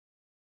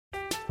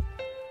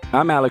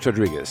I'm Alex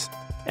Rodriguez.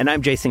 And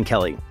I'm Jason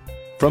Kelly.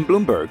 From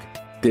Bloomberg,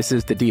 this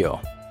is The Deal.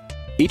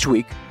 Each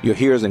week, you'll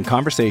hear us in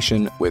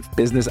conversation with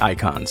business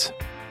icons.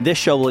 This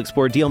show will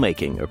explore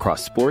deal-making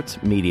across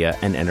sports, media,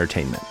 and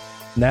entertainment.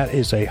 That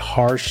is a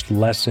harsh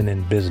lesson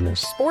in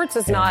business. Sports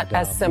is not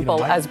as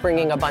simple as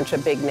bringing a bunch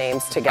of big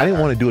names together. I didn't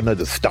want to do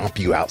another stomp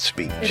you out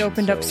speech. It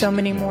opened up so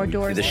many more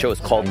doors. The show is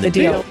called The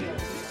Deal.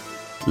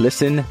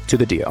 Listen to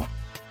The Deal.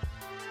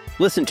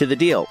 Listen to The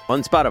Deal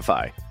on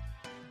Spotify.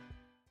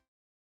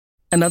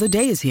 Another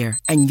day is here,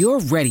 and you're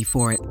ready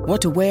for it.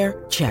 What to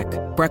wear? Check.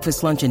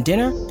 Breakfast, lunch, and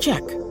dinner?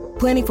 Check.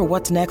 Planning for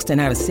what's next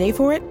and how to save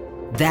for it?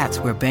 That's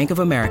where Bank of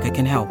America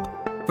can help.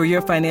 For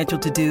your financial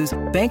to-dos,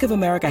 Bank of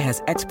America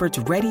has experts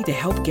ready to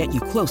help get you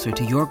closer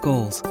to your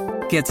goals.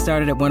 Get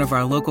started at one of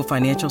our local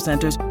financial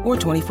centers or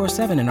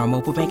 24/7 in our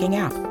mobile banking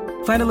app.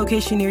 Find a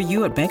location near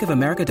you at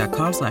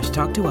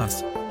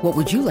bankofamerica.com/talktous. What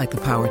would you like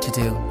the power to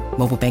do?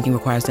 Mobile banking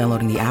requires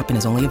downloading the app and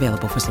is only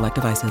available for select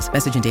devices.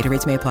 Message and data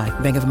rates may apply.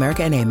 Bank of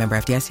America N.A., member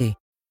FDIC.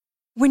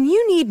 When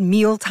you need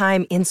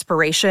mealtime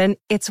inspiration,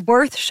 it's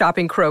worth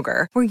shopping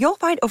Kroger, where you'll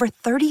find over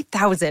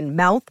 30,000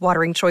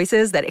 mouth-watering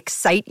choices that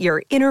excite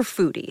your inner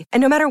foodie. And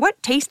no matter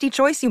what tasty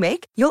choice you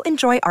make, you'll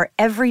enjoy our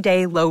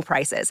everyday low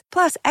prices,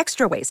 plus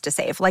extra ways to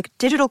save, like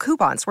digital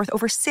coupons worth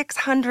over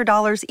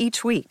 $600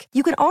 each week.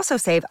 You can also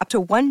save up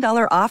to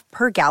 $1 off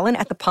per gallon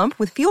at the pump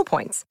with fuel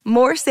points.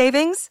 More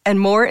savings and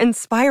more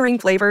inspiring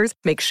flavors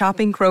make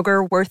shopping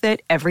Kroger worth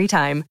it every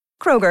time.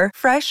 Kroger,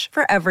 fresh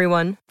for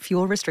everyone.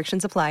 Fuel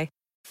restrictions apply.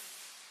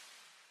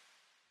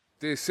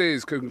 This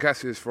is Cook and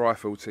Cassius for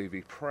iFill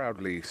TV,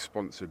 proudly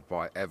sponsored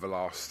by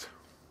Everlast.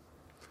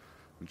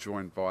 I'm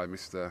joined by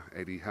Mr.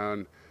 Eddie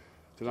Hearn.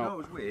 You know what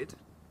was weird?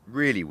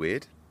 Really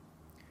weird.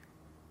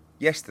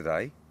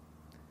 Yesterday,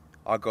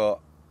 I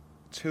got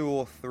 2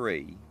 or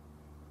 3,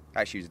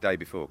 actually it was the day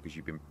before, because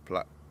you've been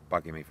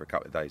bugging me for a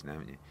couple of days now,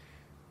 haven't you?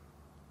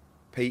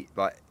 Pete,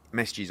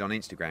 messages on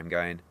Instagram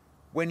going,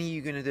 when are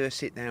you going to do a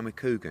sit down with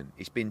Coogan?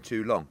 It's been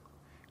too long.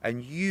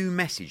 And you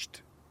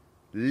messaged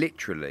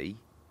literally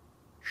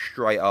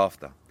straight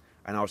after,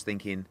 and I was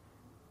thinking,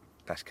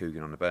 that's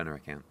Coogan on the burner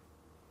account.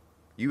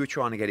 You were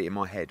trying to get it in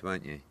my head,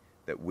 weren't you,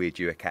 that we're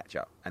due a catch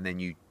up, and then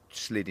you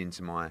slid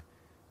into my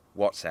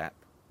WhatsApp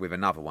with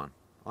another one.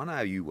 I know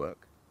how you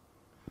work.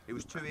 It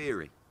was too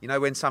eerie. You know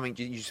when something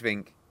you just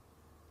think,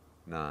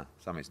 nah,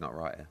 something's not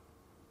right here.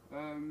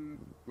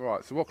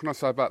 Right, so what can I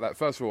say about that?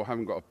 First of all, I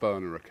haven't got a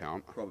burner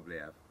account. Probably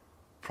have.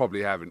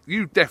 Probably haven't.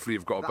 You definitely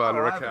have got a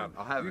burner account.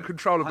 I haven't. You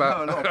control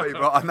about.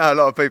 I know a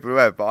lot of people who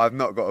have, but I've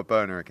not got a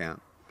burner account.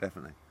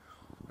 Definitely.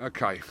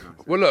 Okay.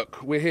 Well,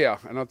 look, we're here,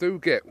 and I do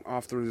get,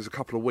 after there's a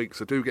couple of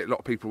weeks, I do get a lot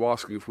of people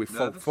asking if we've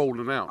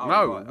fallen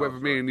out. Whether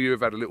me and you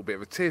have had a little bit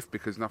of a tiff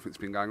because nothing's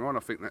been going on. I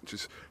think that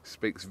just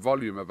speaks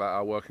volume about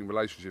our working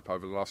relationship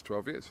over the last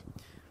 12 years.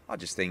 I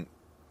just think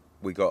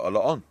we got a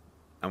lot on,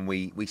 and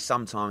we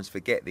sometimes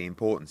forget the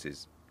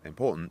importance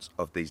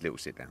of these little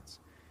sit-downs,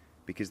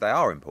 because they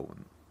are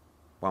important.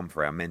 One,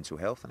 for our mental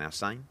health and our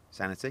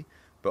sanity,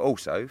 but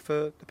also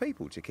for the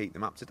people, to keep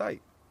them up to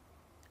date.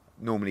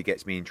 Normally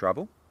gets me in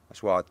trouble.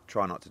 That's why I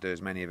try not to do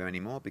as many of them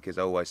anymore, because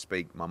I always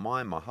speak my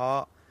mind, my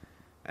heart,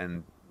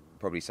 and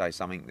probably say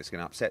something that's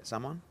going to upset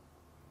someone.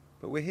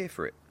 But we're here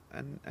for it,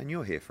 and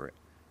you're here for it.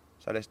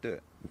 So let's do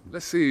it.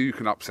 Let's see who you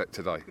can upset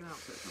today.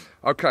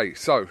 Okay,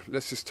 so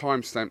let's just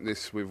timestamp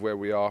this with where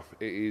we are.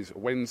 It is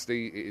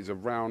Wednesday, it is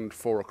around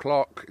 4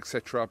 o'clock,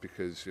 etc.,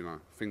 because, you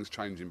know, things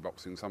change in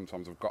boxing.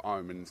 Sometimes I've got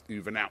home and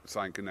you've been out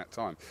saying in that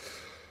time.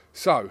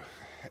 So,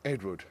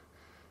 Edward,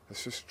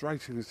 as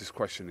frustrating as this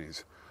question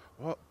is,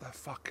 what the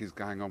fuck is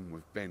going on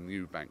with Ben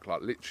Eubank?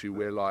 Like, literally,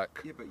 we're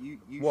like... Yeah, but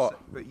what?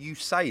 But you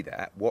say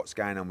that, what's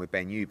going on with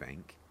Ben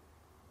Eubank,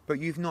 but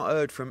you've not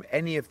heard from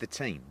any of the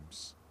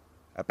teams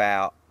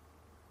about,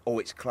 oh,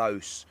 it's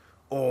close,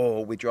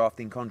 or we're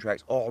drafting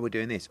contracts, or we're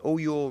doing this.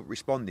 All you're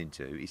responding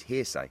to is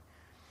hearsay.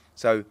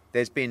 So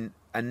there's been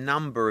a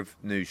number of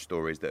news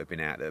stories that have been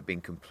out that have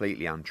been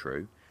completely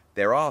untrue.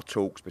 There are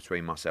talks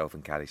between myself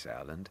and Callie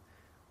Sowland.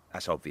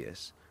 That's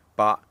obvious.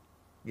 But,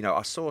 you know,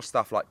 I saw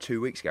stuff like 2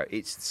 weeks ago.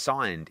 It's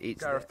signed.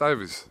 It's Gareth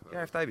Davies,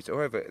 or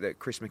whoever,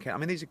 Chris McKenna. I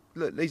mean,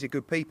 these are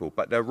good people,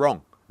 but they're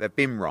wrong. They've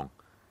been wrong.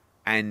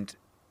 And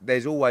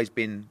there's always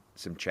been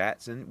some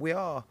chats, and we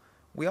are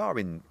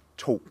in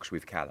talks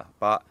with Calla,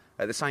 but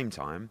at the same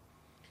time,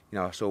 you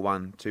know, I saw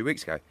one 2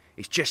 weeks ago.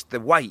 It's just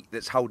the weight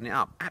that's holding it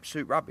up.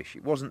 Absolute rubbish.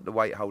 It wasn't the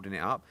weight holding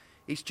it up.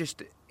 It's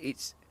just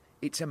it's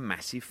a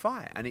massive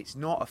fight, and it's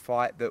not a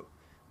fight that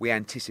we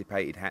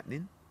anticipated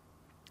happening.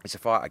 It's a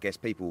fight, I guess,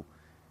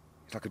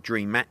 it's like a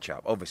dream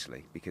matchup,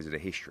 obviously, because of the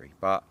history,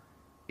 but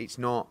it's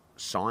not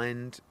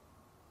signed.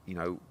 You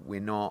know, we're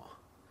not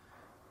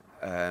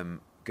going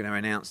to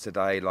announce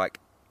today, like,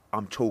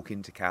 I'm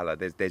talking to Calla.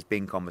 There's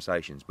been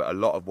conversations, but a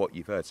lot of what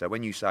you've heard. So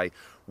when you say,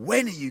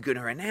 when are you going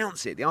to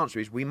announce it? The answer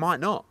is, we might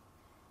not.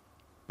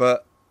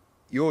 But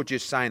you're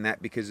just saying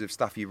that because of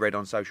stuff you read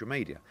on social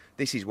media.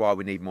 This is why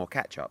we need more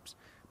catch-ups.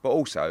 But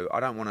also, I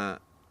don't want to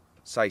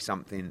say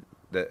something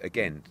that,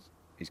 again,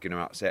 is going to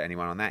upset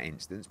anyone on that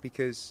instance,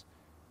 because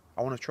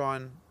I want to try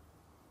and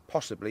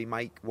possibly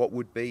make what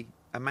would be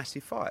a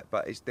massive fight.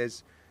 But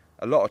there's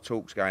a lot of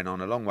talks going on,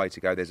 a long way to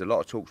go. There's a lot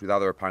of talks with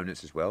other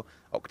opponents as well.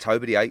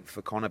 October the 8th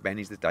for Conor Benn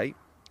is the date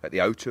at the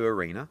O2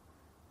 Arena.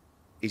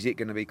 Is it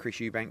going to be Chris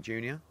Eubank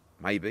Jr.?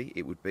 Maybe.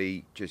 It would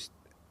be just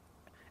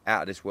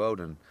out of this world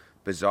and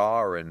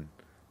bizarre and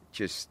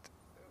just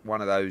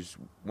one of those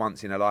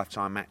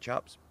once-in-a-lifetime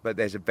matchups. But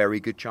there's a very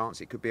good chance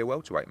it could be a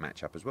welterweight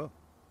matchup as well.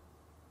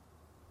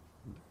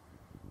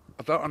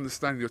 I don't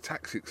understand your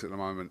tactics at the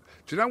moment.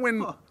 Do you know when?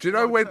 Do you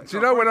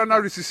know when I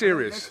know this is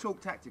serious? Let's talk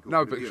tactical.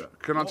 No, but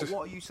can I just?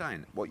 What are you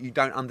saying? What, you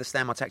don't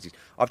understand my tactics?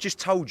 I've just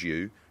told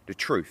you the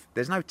truth.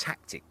 There's no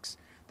tactics.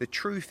 The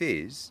truth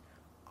is,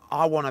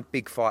 I want a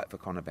big fight for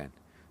Conor Benn.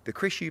 The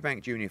Chris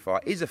Eubank Jr.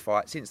 fight is a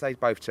fight since they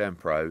both turned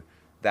pro.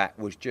 That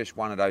was just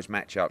one of those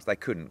matchups. They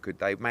couldn't, could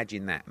they?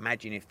 Imagine that.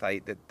 Imagine if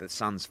the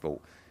Suns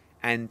fought,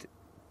 and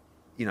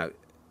you know.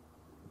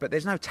 But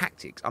there's no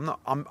tactics.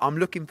 I'm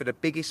looking for the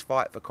biggest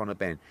fight for Conor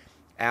Benn.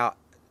 Our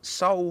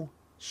sole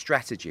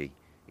strategy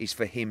is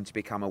for him to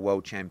become a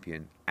world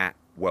champion at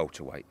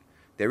welterweight.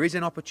 There is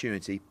an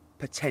opportunity,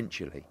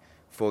 potentially,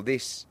 for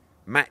this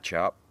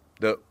matchup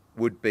that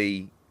would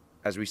be,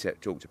 as we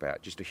talked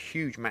about, just a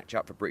huge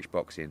matchup for British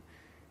boxing.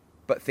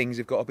 But things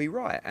have got to be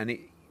right. And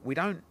we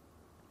don't,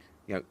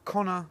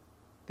 Conor,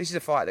 this is a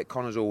fight that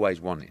Conor's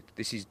always wanted.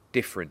 This is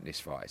different, this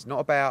fight. It's not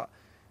about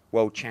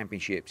world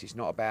championships. It's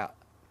not about,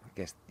 I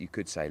guess you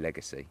could say,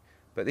 legacy.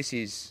 But this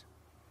is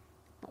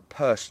not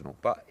personal,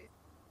 but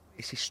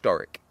it's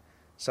historic.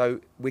 So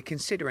we're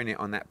considering it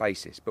on that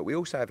basis. But we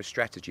also have a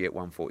strategy at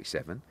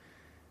 147.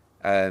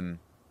 And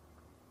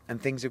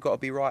things have got to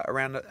be right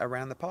around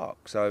the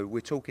park. So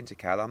we're talking to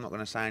Cal. I'm not going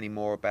to say any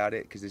more about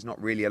it because there's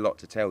not really a lot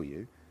to tell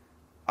you,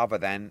 other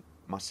than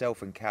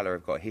myself and Calla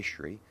have got a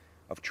history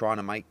of trying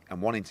to make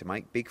and wanting to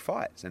make big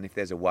fights. And if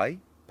there's a way,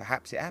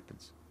 perhaps it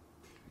happens.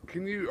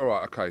 Can you? All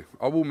right, okay.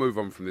 I will move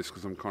on from this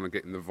because I'm kind of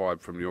getting the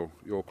vibe from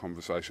your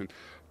conversation.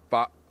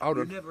 But hold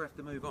on. You never have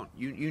to move on.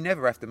 You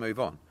never have to move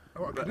on.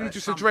 All right, can you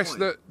just address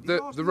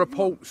the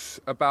reports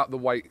about the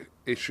weight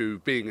issue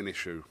being an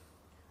issue?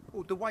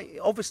 Well,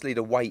 obviously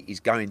the weight is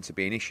going to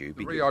be an issue.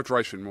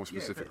 Rehydration, more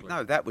specifically.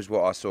 No, that was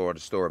what I saw on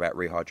the story about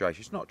rehydration.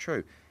 It's not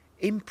true.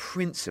 In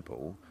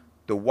principle,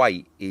 the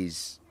weight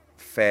is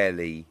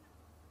fairly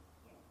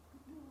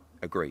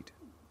agreed.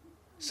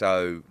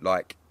 So,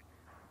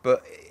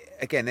 but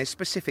again, there's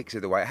specifics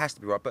of the weight. It has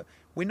to be right. But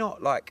we're not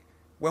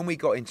when we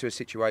got into a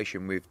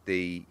situation with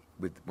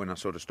when I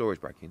saw the stories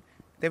breaking,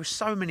 there were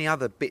so many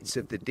other bits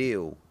of the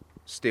deal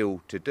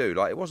still to do.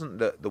 It wasn't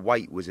that the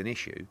weight was an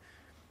issue.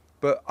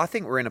 But I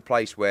think we're in a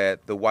place where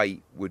the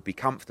weight would be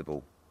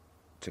comfortable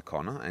to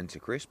Conor and to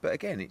Chris. But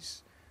again,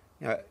 it's,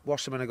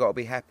 Wasserman have got to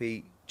be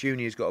happy,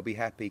 Junior's got to be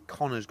happy,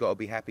 Conor's got to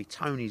be happy,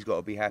 Tony's got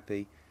to be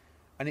happy.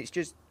 And it's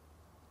just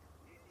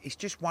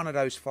one of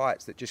those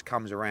fights that just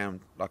comes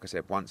around, like I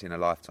said, once in a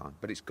lifetime.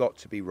 But it's got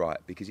to be right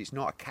because it's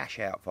not a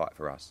cash-out fight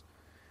for us.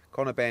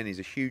 Conor Benn is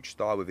a huge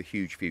star with a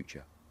huge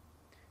future.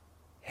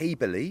 He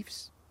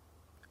believes,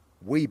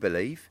 we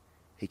believe,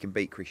 he can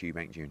beat Chris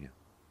Eubank Jr.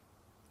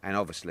 And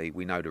obviously,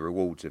 we know the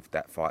rewards of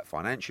that fight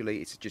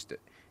financially. It's just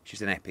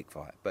an epic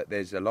fight. But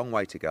there's a long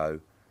way to go.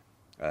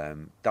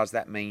 Does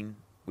that mean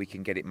we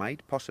can get it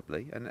made?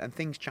 Possibly. And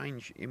things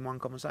change in one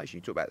conversation.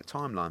 You talk about the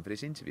timeline for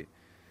this interview.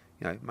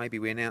 Maybe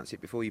we announce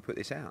it before you put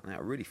this out.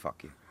 That'll really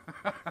fuck you.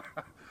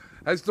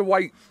 Has the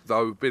weight,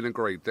 though, been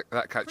agreed?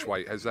 That catch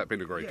weight, has that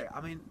been agreed? Yeah,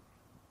 I mean,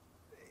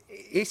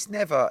 it's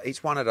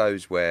one of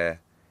those where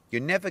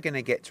you're never going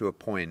to get to a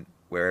point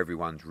where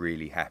everyone's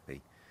really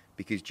happy.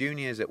 Because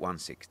Junior's at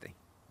 160.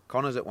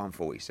 Conor's at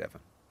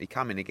 147. He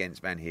coming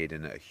against Van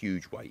Heerden at a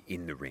huge weight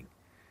in the ring.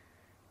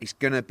 It's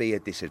going to be a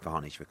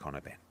disadvantage for Conor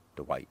Benn,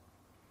 the weight.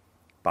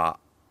 But,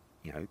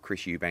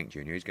 Chris Eubank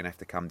Jr. is going to have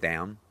to come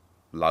down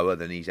lower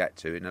than he's had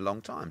to in a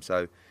long time.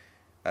 So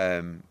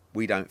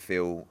we don't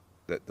feel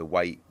that the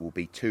weight will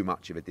be too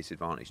much of a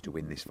disadvantage to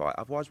win this fight.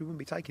 Otherwise, we wouldn't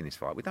be taking this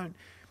fight. We don't...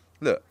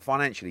 Look,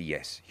 financially,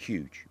 yes,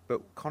 huge.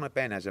 But Conor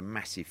Benn has a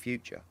massive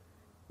future.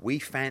 We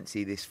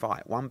fancy this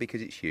fight. One,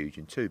 because it's huge,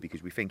 and two,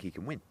 because we think he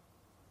can win.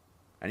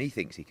 And he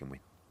thinks he can win.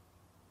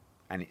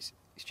 And it's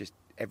just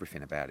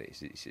everything about it.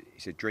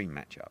 It's a dream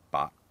matchup,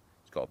 but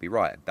it's got to be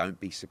right. And don't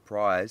be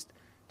surprised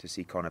to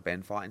see Conor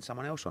Benn fighting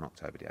someone else on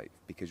October the 8th,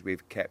 because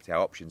we've kept our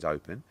options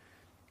open,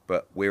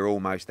 but we're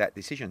almost at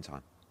decision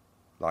time,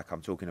 like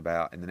I'm talking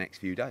about in the next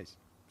few days.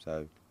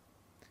 So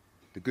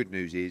the good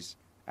news is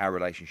our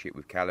relationship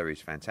with Calla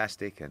is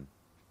fantastic, and,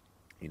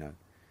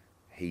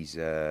 he's...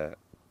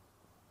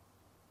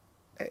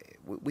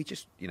 we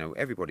just,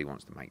 everybody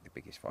wants to make the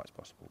biggest fights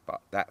possible. But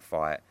that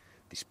fight,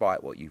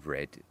 despite what you've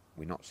read,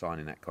 we're not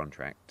signing that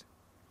contract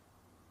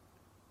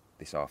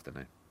this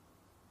afternoon.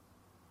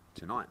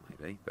 Tonight,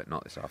 maybe, but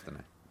not this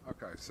afternoon.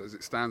 Okay, so as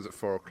it stands at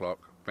 4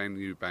 o'clock, Benn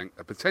Eubank,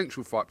 a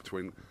potential fight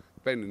between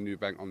Benn and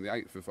Eubank on the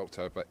 8th of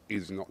October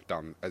is not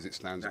done as it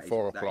stands at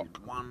 4 o'clock.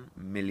 That is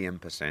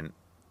 1,000,000%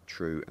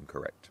 true and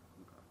correct.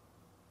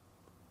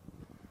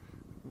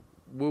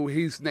 Will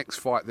his next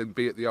fight then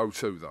be at the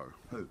O2, though?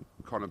 Who?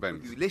 Conor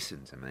Benn. If you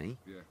listen to me,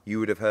 Yeah. you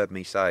would have heard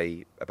me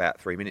say about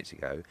 3 minutes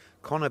ago,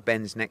 Conor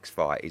Benn's next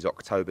fight is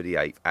October the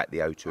 8th at the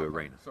O2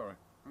 Arena. Sorry.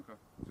 Okay.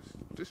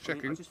 Just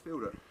checking. I just feel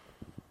that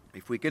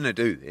if we're going to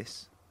do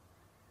this,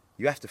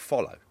 you have to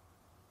follow.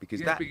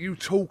 Because But you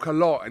talk a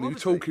lot, and you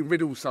talk in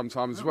riddles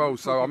sometimes as well,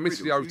 so I miss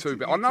the O2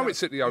 bit. I know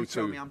it's at the You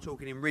tell me O2. I'm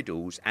talking in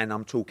riddles and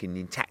I'm talking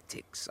in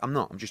tactics. I'm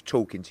not. I'm just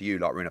talking to you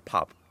like we're in a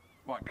pub.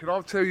 Right, can I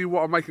tell you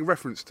what I'm making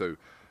reference to?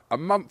 A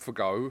month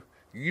ago,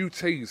 you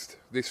teased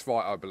this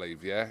fight, I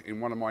believe, yeah, in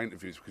one of my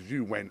interviews, because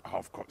you went,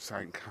 I've got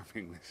something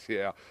coming this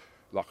year,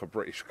 like a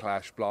British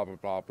clash, blah, blah,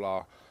 blah,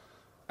 blah.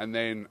 And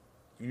then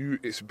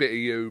it's a bit of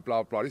you,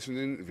 blah, blah. This was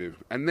an interview.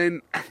 And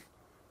then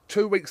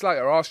 2 weeks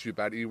later, I asked you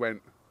about it, you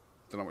went,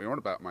 don't know what you're on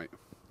about, mate.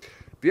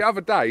 The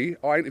other day,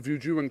 I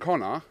interviewed you and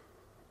Conor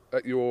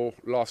at your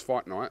last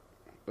fight night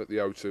at the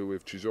O2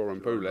 with Chisora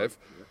and Pulev. It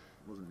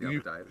wasn't the other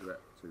day, it was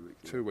about 2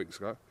 weeks ago. 2 weeks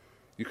ago.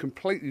 You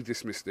completely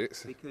dismissed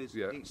it. Because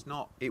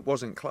it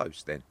wasn't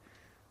close then.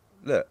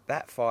 Look,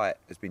 that fight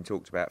has been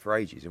talked about for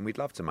ages and we'd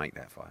love to make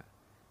that fight.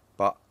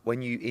 But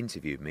when you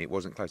interviewed me, it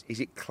wasn't close.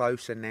 Is it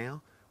closer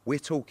now? We're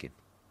talking.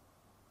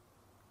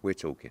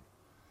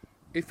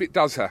 If it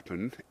does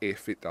happen,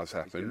 It's going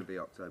to be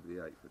October the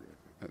 8th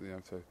at the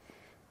O2,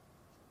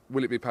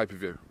 will it be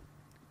pay-per-view?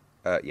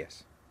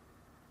 Yes.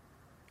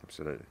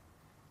 Absolutely.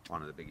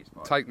 One of the biggest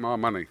fights. Take my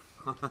money.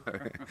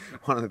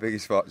 One of the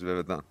biggest fights we've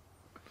ever done.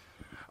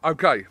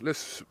 Okay,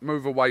 let's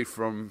move away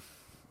from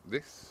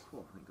this.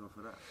 Oh, thank God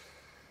for that.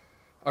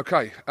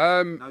 Okay.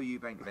 No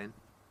Eubank Benn.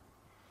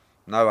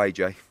 No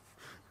AJ.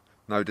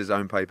 No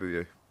DAZN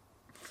pay-per-view. You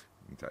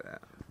can take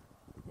that.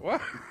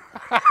 What?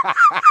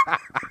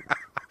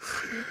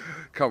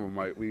 Come on,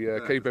 mate. We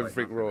keep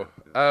everything raw.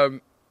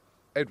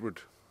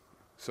 Edward.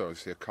 So I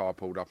see a car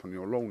pulled up on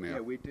your lawn now. Yeah,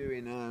 we're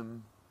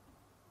doing.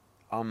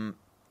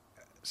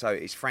 So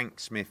it's Frank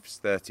Smith's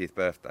 30th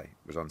birthday.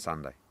 It was on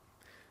Sunday.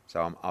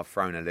 So I've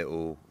thrown a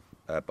little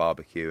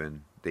barbecue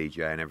and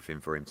DJ and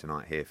everything for him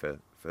tonight here for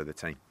the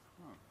team.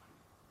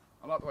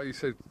 I like the way you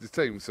said the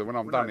team, so when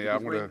I'm done here,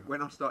 I'm going to...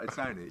 When I started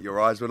saying it,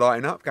 your eyes were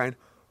lighting up, going,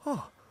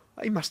 oh,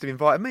 he must have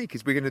invited me,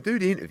 because we're going to do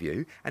the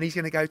interview, and he's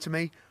going to go to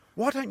me,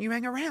 why don't you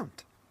hang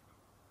around?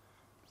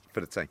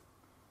 For the team.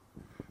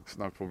 It's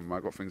no problem, mate.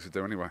 I've got things to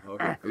do anyway.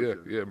 Okay,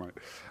 yeah,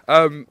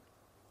 mate.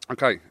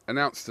 Okay,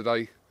 announced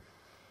today,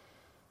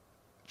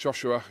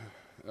 Joshua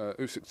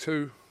Usyk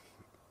 2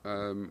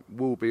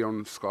 will be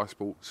on Sky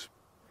Sports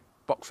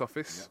box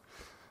office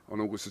on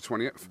August the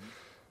 20th. Mm-hmm.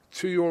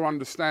 To your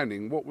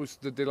understanding, what was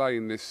the delay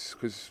in this?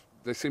 Because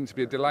there seemed to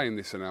be a delay in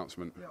this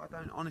announcement. Yeah,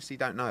 I honestly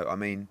don't know. I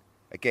mean,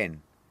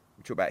 again,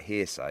 we talk about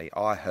hearsay.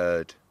 I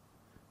heard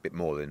a bit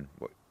more than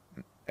what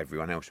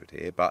everyone else would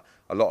hear, but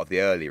a lot of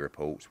the early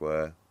reports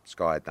were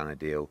Sky had done a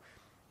deal.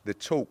 The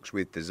talks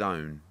with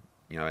DAZN,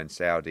 and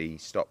Saudi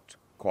stopped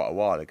quite a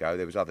while ago.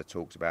 There was other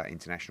talks about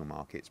international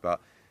markets, but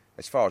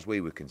as far as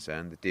we were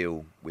concerned, the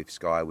deal with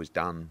Sky was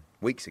done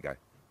weeks ago.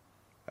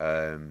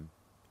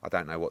 I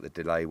don't know what the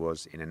delay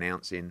was in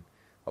announcing.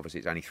 Obviously,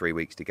 it's only 3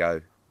 weeks to go.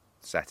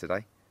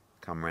 Saturday.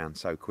 Come round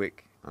so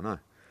quick, I know.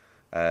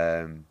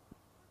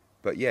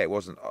 But yeah, it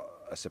wasn't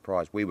a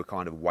surprise. We were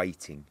kind of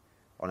waiting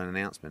on an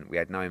announcement. We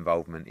had no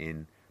involvement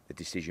in the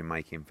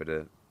decision-making for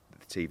the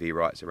TV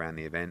rights around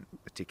the event,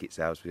 the ticket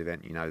sales for the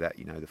event. You know that,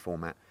 the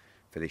format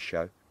for this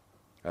show.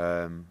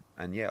 And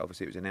yeah,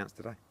 obviously it was announced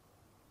today.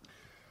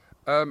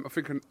 I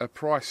think a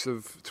price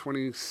of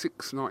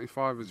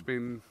 $26.95 has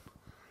been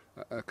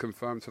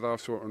confirmed today. I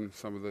saw it on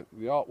some of the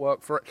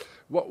artwork for it.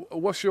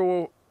 What's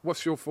your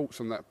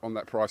thoughts on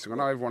that pricing? I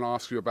know everyone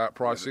asks you about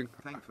pricing.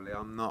 Yeah, thankfully,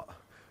 I'm not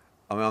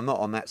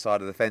on that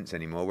side of the fence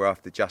anymore where I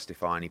have to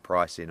justify any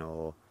pricing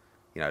or,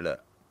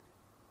 look,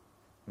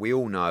 we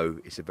all know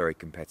it's a very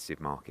competitive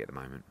market at the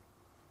moment.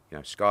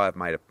 Sky have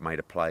made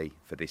a play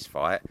for this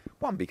fight.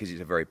 One, because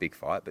it's a very big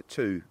fight, but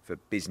two, for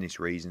business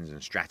reasons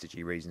and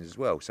strategy reasons as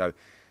well. So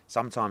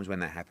sometimes when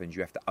that happens,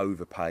 you have to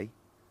overpay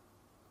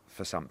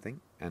for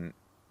something, and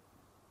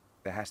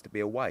there has to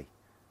be a way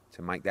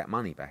to make that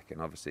money back.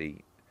 And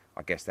obviously,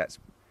 I guess that's,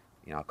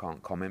 I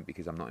can't comment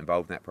because I'm not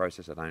involved in that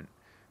process. I don't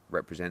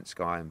represent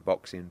Sky in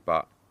boxing,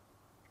 but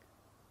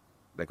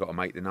they've got to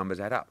make the numbers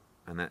add up,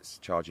 and that's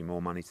charging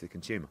more money to the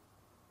consumer.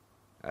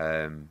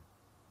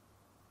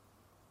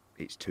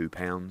 It's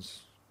 £2.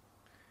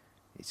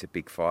 It's a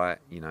big fight,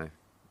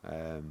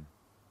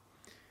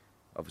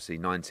 obviously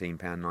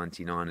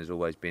 £19.99 has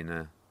always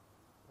been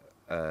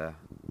a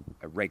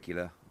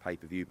regular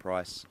pay-per-view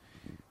price.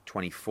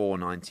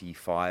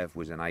 $24.95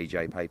 was an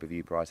AJ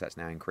pay-per-view price. That's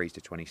now increased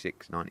to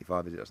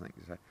 $26.95, is it? I think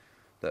so.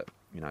 That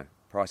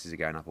prices are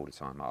going up all the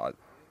time. I'm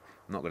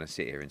not going to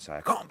sit here and say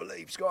I can't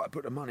believe Sky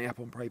put the money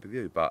up on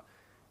pay-per-view, but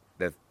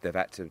they've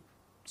had to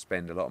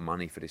spend a lot of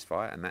money for this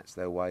fight, and that's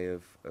their way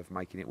of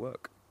making it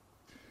work.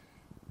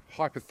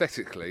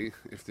 Hypothetically,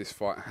 if this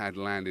fight had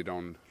landed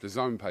on the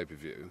DAZN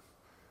pay-per-view,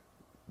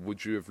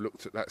 would you have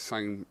looked at that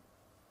same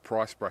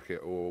price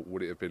bracket, or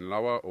would it have been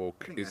lower? Or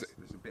that's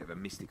a bit of a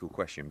mystical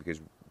question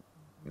because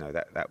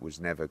that was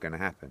never going to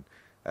happen.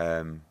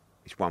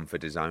 It's one for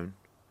DAZN.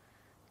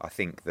 I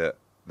think that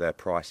their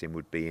pricing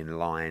would be in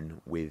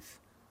line with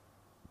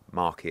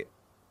market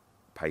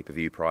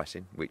pay-per-view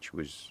pricing, which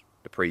was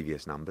the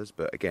previous numbers.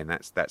 But again,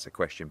 that's a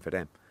question for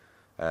them.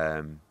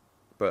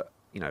 But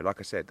like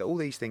I said, all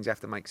these things have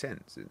to make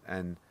sense.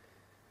 And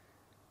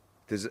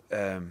there's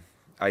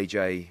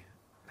AJ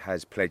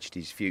has pledged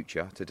his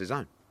future to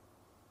DAZN.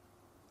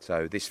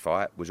 So this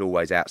fight was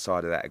always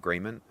outside of that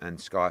agreement,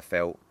 and Sky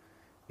felt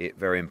it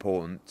very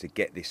important to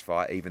get this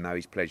fight, even though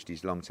he's pledged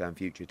his long-term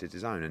future to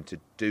DAZN. And to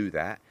do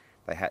that,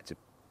 they had to,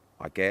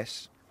 I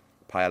guess,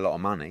 pay a lot of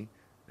money,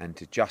 and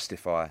to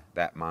justify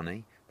that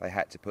money, they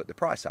had to put the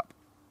price up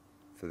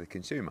for the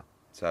consumer.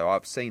 So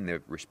I've seen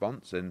the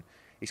response, and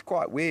it's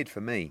quite weird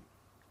for me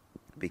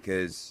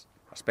because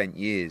I spent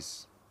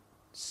years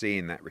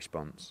seeing that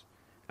response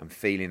and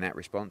feeling that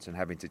response and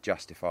having to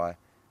justify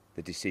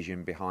the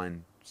decision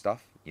behind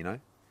stuff, I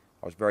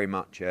was very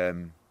much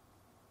the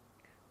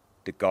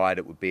guy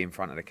that would be in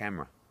front of the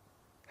camera,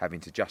 having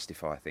to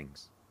justify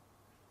things.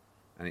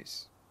 And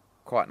it's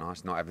quite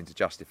nice not having to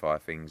justify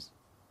things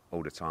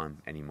all the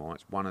time anymore.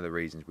 It's one of the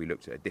reasons we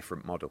looked at a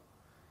different model.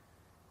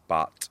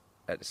 But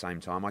at the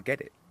same time, I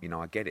get it.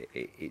 I get it.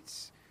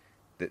 It's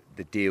that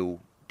the deal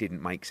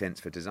didn't make sense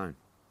for DAZN,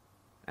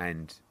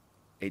 and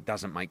it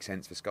doesn't make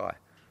sense for Sky.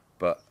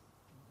 But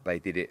they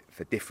did it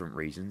for different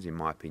reasons, in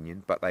my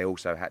opinion. But they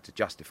also had to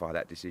justify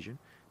that decision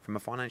from a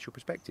financial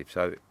perspective.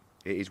 So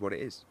it is what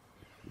it is.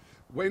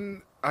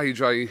 When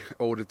AJ,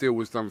 or the deal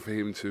was done for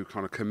him to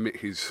kind of commit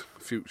his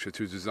future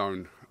to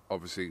DAZN,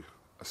 obviously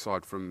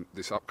aside from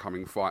this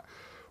upcoming fight,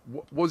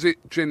 was it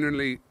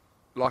generally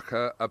like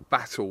a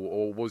battle,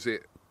 or was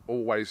it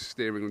always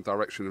steering in the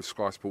direction of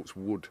Sky Sports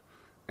would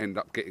end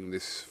up getting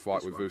this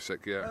fight with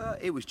Usyk? Yeah,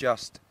 it was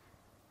just,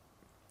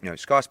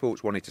 Sky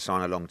Sports wanted to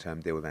sign a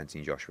long-term deal with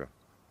Anthony Joshua.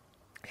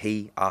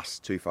 Us,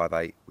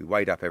 258, we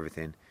weighed up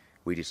everything.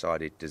 We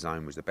decided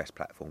DAZN was the best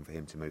platform for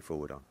him to move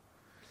forward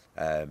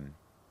on.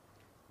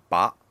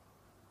 But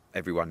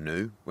everyone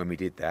knew when we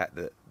did that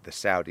the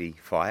Saudi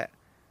fight,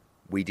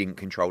 we didn't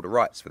control the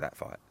rights for that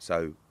fight.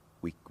 So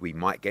we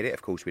might get it.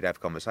 Of course, we'd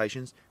have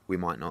conversations. We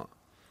might not.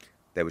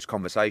 There was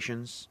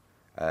conversations.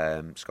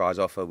 Sky's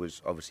offer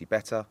was obviously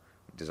better.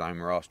 DAZN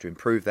were asked to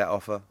improve that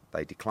offer.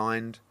 They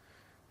declined,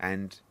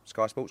 and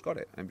Sky Sports got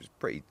it. It was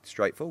pretty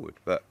straightforward.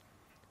 But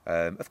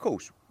of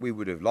course, we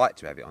would have liked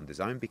to have it on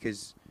DAZN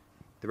because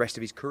the rest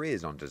of his career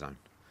is on DAZN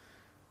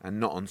and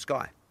not on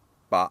Sky.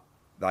 But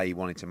they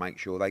wanted to make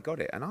sure they got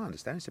it, and I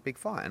understand it's a big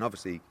fight, and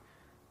obviously,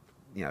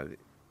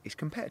 it's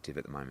competitive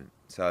at the moment.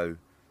 So,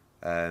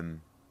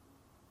 I'm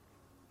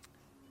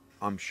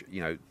sure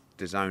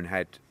DAZN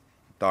had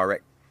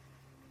direct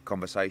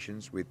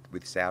conversations with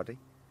Saudi,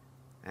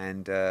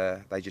 and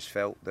they just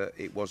felt that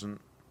it wasn't,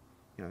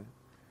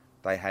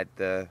 they had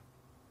the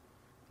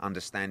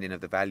understanding of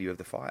the value of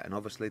the fight, and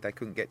obviously they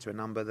couldn't get to a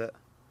number that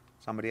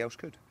somebody else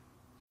could.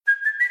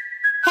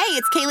 Hey,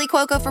 it's Kaylee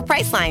Cuoco for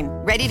Priceline.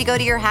 Ready to go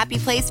to your happy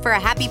place for a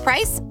happy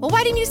price? Well,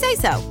 why didn't you say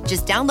so?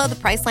 Just download the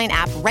Priceline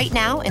app right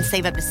now and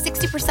save up to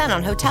 60%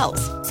 on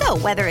hotels. So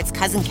whether it's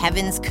Cousin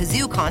Kevin's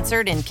Kazoo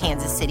Concert in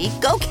Kansas City,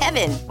 go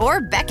Kevin,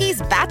 or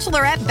Becky's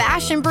Bachelorette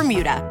Bash in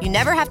Bermuda, you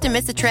never have to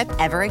miss a trip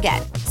ever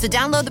again. So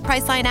download the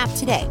Priceline app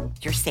today.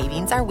 Your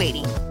savings are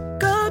waiting.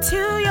 Go to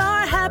your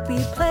happy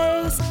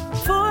place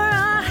for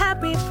a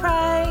happy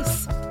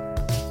price.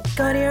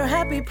 Go to your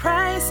happy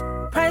price,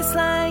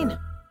 Priceline.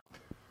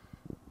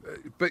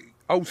 But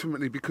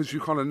ultimately, because you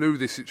kind of knew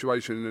this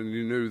situation and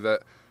you knew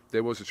that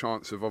there was a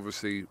chance of,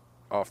 obviously,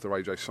 after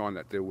AJ signed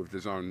that deal with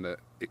DAZN, that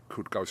it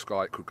could go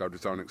Sky, it could go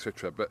DAZN,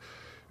 etc. But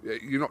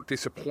you're not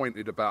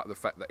disappointed about the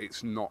fact that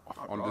it's not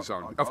on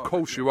DAZN. Of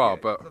course you are,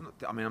 but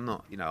I'm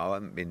not. I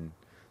haven't been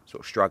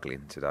sort of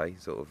struggling today,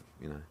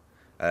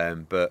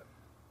 but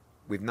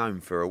we've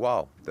known for a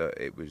while that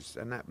it was,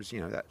 and that was,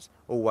 that's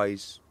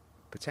always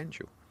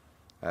potential.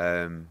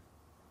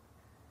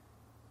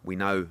 We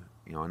know,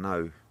 I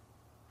know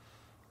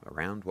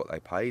around what they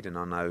paid, and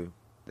I know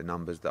the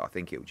numbers that I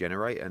think it will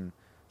generate, and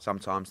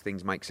sometimes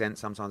things make sense,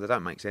 sometimes they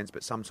don't make sense,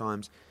 but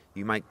sometimes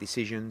you make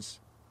decisions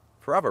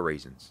for other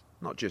reasons,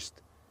 not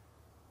just,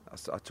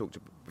 I talked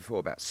before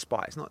about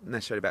spite. It's not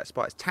necessarily about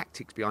spite, it's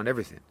tactics behind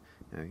everything,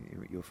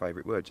 your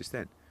favourite word just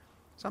then.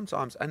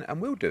 Sometimes, and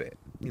we'll do it,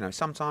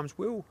 sometimes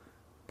we'll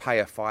pay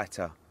a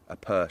fighter a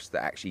purse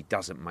that actually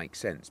doesn't make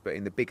sense, but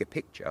in the bigger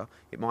picture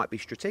it might be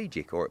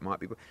strategic, or it might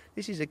be,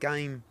 this is a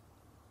game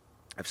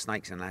of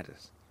snakes and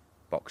ladders.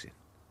 Boxing,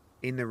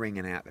 in the ring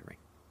and out the ring.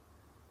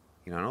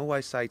 And I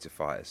always say to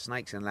fighters,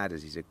 snakes and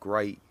ladders is a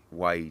great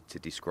way to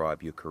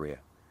describe your career,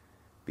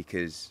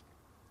 because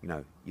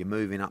you're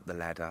moving up the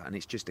ladder, and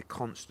it's just a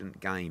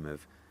constant game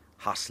of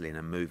hustling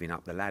and moving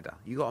up the ladder.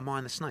 You got to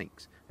mind the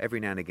snakes.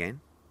 Every now and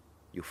again,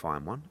 you'll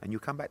find one, and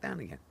you'll come back down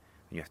again,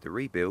 and you have to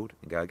rebuild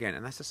and go again.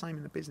 And that's the same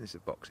in the business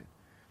of boxing.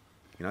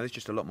 There's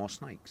just a lot more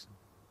snakes.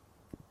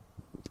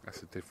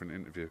 That's a different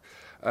interview.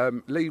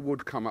 Lee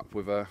Wood come up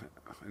with an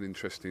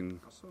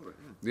interesting... I saw it,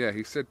 yeah.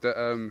 He said that,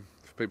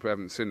 for people who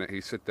haven't seen it, he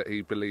said that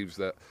he believes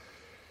that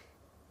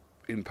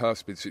in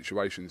purse bid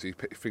situations, he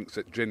thinks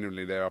that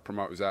genuinely there are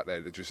promoters out there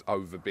that just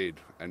overbid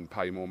and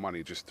pay more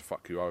money just to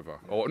fuck you over.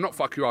 Or not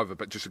fuck you over,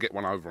 but just to get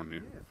one over on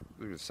you.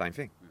 Yeah, the same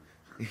thing.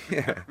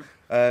 Yeah,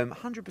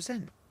 100%.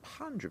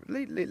 100.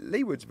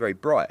 Lee Wood's very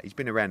bright. He's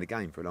been around the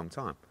game for a long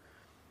time.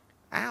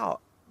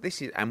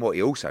 And what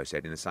he also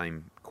said in the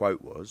same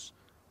quote was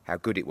how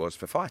good it was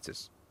for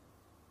fighters.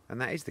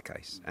 And that is the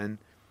case. And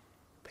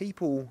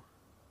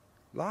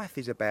life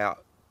is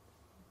about,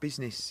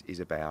 business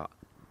is about,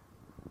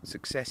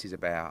 success is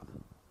about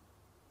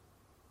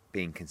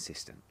being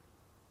consistent.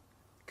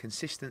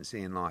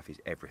 Consistency in life is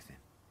everything.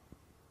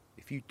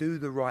 If you do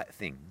the right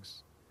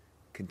things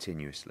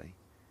continuously,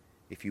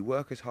 if you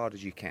work as hard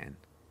as you can,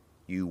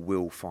 you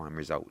will find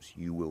results,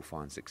 you will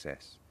find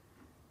success.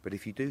 But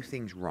if you do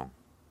things wrong,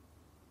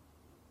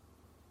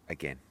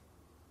 again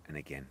and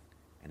again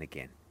and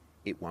again,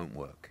 it won't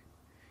work.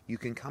 You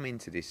can come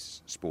into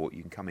this sport,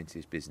 you can come into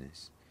this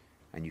business,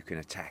 and you can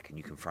attack and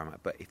you can frame it.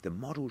 But if the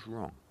model's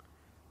wrong,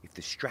 if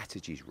the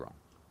strategy's wrong,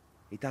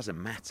 it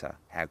doesn't matter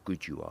how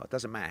good you are. It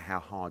doesn't matter how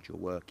hard you're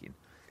working.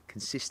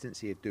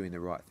 Consistency of doing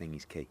the right thing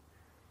is key.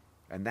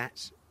 And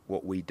that's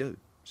what we do.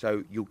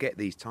 So you'll get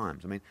these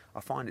times. I mean, I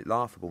find it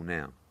laughable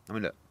now. I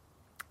mean, look,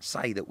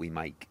 say that we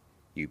make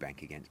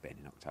Eubank against Benn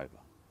in October.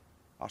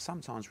 I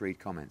sometimes read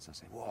comments and I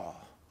say, whoa,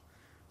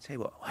 tell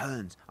you what,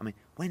 Hearn's, I mean,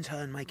 when's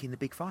Hearn making the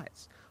big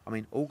fights? I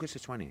mean, August the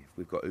 20th,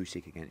 we've got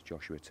Usyk against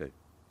Joshua 2.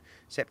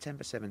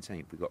 September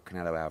 17th, we've got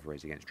Canelo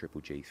Alvarez against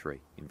Triple G3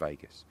 in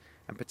Vegas.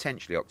 And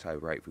potentially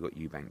October 8th, we've got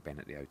Eubank Benn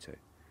at the O2.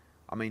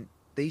 I mean,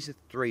 these are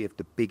three of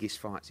the biggest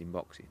fights in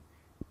boxing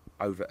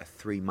over a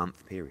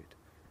 3-month period.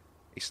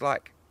 It's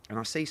like, and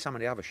I see some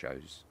of the other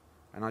shows,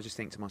 and I just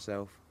think to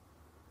myself,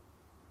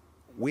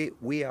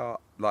 we are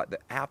like,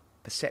 our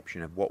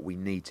perception of what we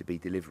need to be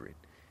delivering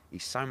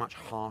is so much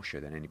harsher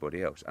than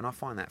anybody else. And I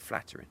find that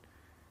flattering.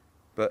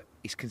 But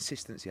it's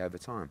consistency over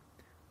time.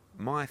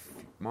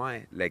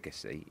 My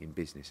legacy in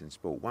business and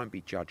sport won't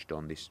be judged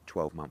on this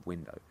 12-month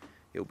window.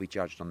 It'll be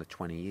judged on the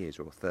 20 years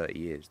or 30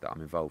 years that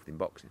I'm involved in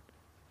boxing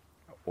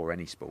or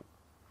any sport.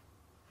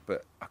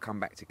 But I come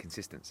back to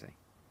consistency.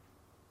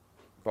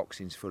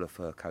 Boxing's full of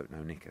fur coat,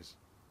 no knickers.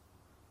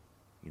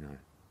 You know,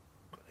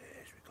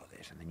 we've got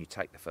this, and then you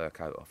take the fur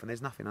coat off and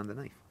there's nothing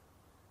underneath.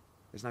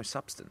 There's no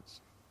substance.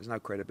 There's no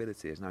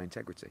credibility. There's no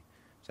integrity.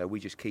 So we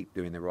just keep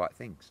doing the right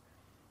things.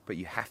 But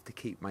you have to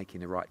keep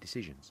making the right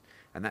decisions.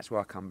 And that's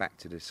why I come back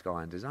to the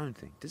Sky and DAZN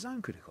thing.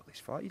 DAZN could have got this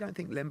fight. You don't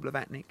think Len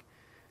Blavatnik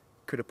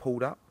could have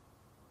pulled up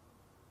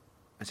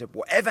and said,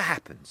 whatever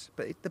happens,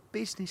 but the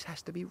business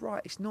has to be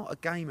right. It's not a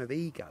game of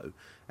ego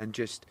and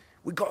just,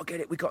 we got to get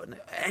it, we got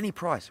any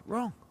price.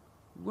 Wrong.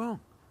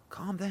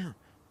 Calm down.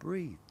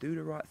 Breathe. Do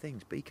the right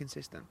things. Be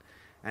consistent.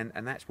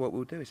 And that's what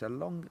we'll do. It's a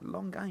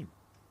long game.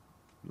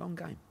 Long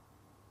game.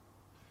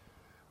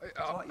 It's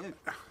like you.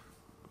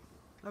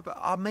 No, but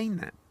I mean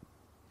that.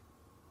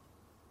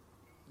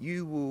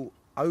 You will,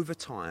 over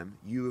time,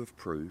 you have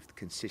proved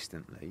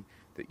consistently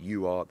that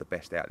you are the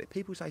best out there.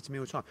 People say to me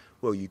all the time,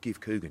 well, you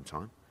give Coogan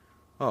time.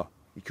 Oh,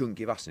 you couldn't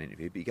give us an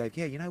interview, but you gave,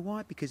 yeah, you know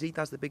why? Because he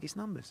does the biggest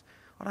numbers.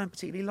 I don't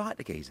particularly like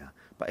the geezer,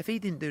 but if he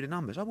didn't do the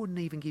numbers, I wouldn't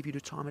even give you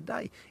the time of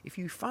day. If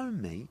you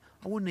phoned me,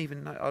 I wouldn't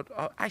even know,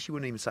 I actually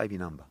wouldn't even save your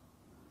number.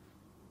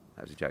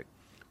 That was a joke.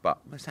 But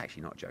it's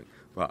actually not a joke.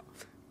 But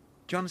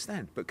do you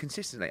understand? But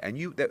consistently,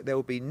 and there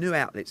will be new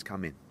outlets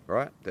come in,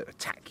 right, that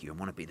attack you and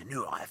want to be the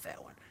new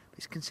IFL. And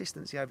it's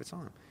consistency over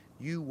time.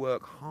 You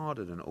work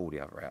harder than all the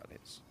other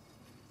outlets.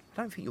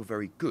 I don't think you're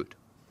very good.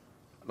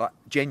 Like,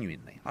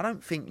 genuinely. I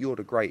don't think you're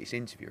the greatest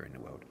interviewer in the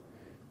world.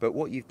 But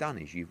what you've done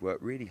is you've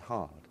worked really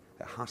hard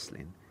at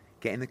hustling,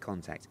 getting the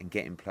contacts and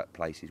getting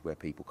places where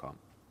people can't.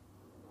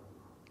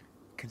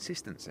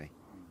 Consistency.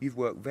 You've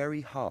worked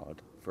very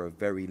hard for a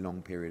very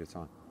long period of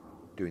time,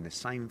 doing the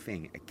same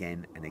thing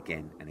again and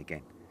again and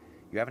again.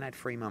 You haven't had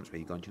 3 months where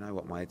you've gone, do you know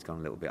what, my head's gone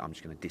a little bit, I'm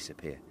just going to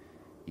disappear.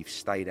 You've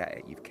stayed at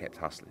it, you've kept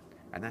hustling.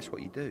 And that's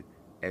what you do.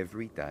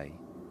 Every day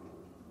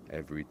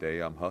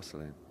I'm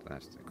hustling. I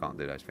can't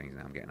do those things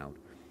now, I'm getting old.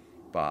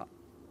 But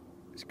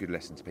it's a good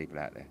lesson to people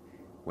out there.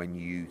 When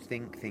you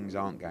think things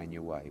aren't going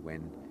your way,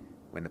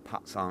 when the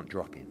putts aren't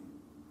dropping,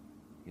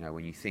 you know,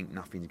 when you think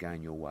nothing's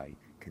going your way,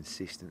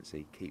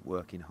 consistency, keep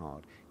working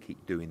hard,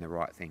 keep doing the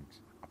right things.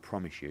 I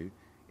promise you,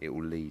 it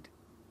will lead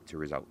to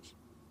results.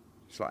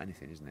 It's like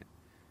anything, isn't it?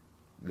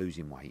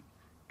 Losing weight,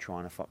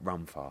 trying to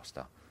run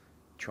faster,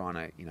 trying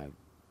to, you know,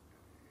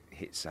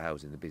 hit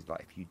sales in the business.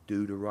 Like, if you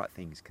do the right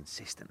things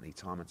consistently,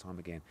 time and time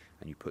again,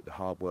 and you put the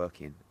hard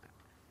work in,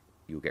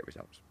 you'll get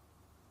results.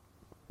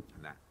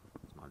 And that's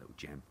my little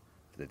gem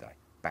for the day.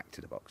 Back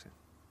to the boxing.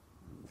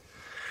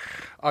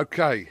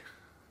 Okay.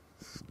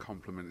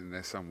 Compliment in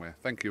there somewhere.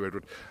 Thank you,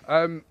 Edward.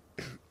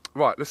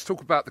 Right, let's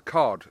talk about the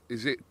card.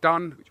 Is it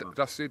done,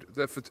 dusted?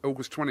 For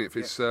August 20th.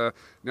 It's the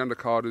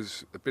undercard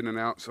has been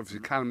announced. Obviously,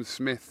 Callum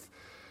Smith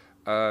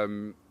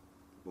against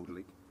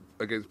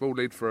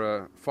Baldlead for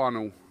a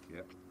final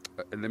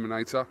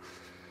eliminator.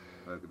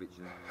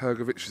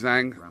 Hrgovic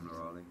Zhang,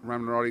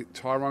 Ramlarali,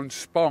 Tyrone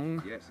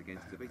Spong. Yes,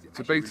 against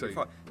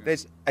Tabiti.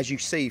 There's, as you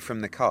see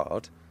from the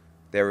card,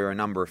 there are a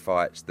number of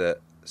fights that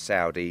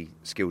Saudi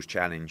Skills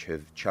Challenge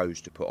have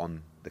chose to put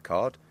on the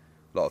card.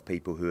 A lot of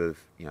people who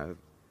have,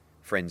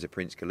 friends of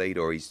Prince Khalid,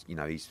 or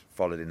he's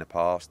followed in the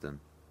past, and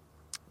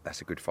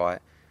that's a good fight.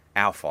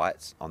 Our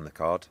fights on the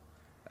card,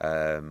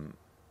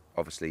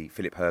 obviously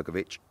Filip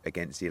Hrgović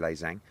against Zhilei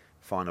Zhang,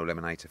 final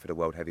eliminator for the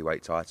world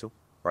heavyweight title,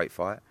 great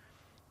fight.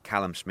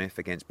 Callum Smith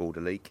against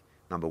Bordeleek,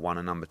 number 1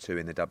 and number 2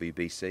 in the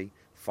WBC,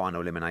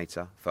 final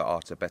eliminator for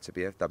Artur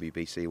Beterbiev,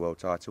 WBC world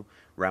title.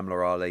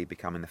 Ramla Ali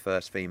becoming the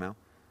first female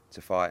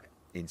to fight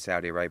in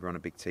Saudi Arabia on a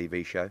big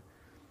TV show.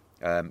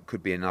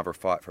 Could be another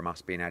fight from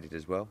us being added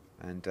as well.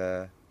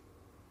 And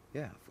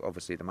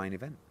obviously the main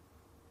event,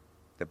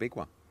 the big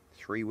one,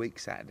 3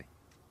 weeks Saturday.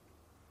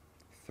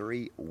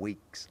 3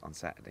 weeks on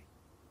Saturday.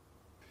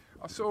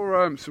 I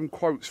saw some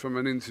quotes from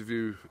an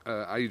interview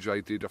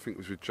AJ did, I think it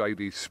was with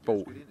JD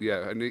Sport.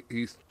 Yeah, and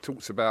he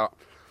talks about,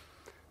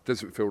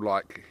 doesn't feel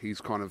like he's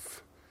kind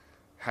of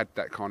had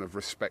that kind of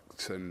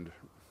respect and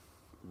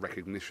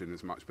recognition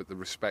as much, but the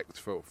respect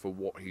for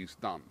what he's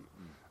done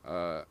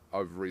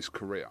over his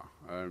career.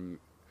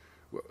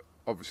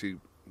 Obviously,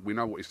 we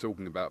know what he's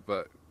talking about,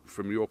 but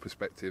from your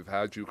perspective,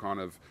 how do you kind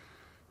of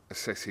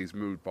assess his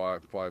mood by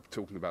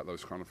talking about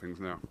those kind of things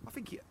now?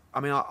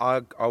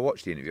 I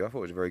watched the interview. I thought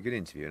it was a very good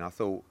interview, and I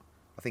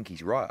think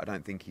he's right. I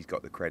don't think he's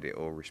got the credit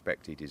or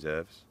respect he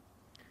deserves.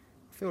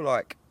 I feel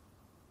like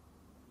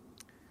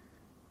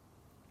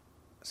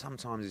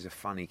sometimes it's a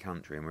funny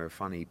country, and we're a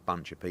funny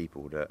bunch of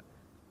people that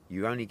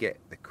you only get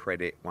the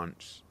credit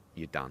once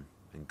you're done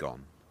and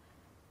gone.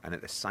 And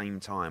at the same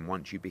time,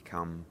 once you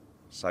become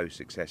so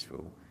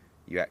successful,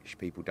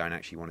 people don't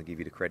actually want to give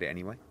you the credit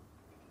anyway.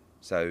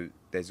 So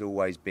there's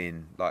always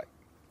been,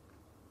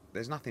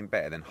 there's nothing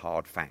better than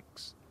hard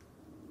facts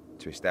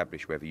to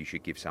establish whether you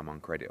should give someone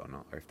credit or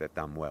not, or if they've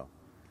done well.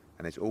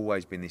 And there's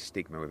always been this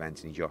stigma with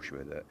Anthony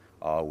Joshua that,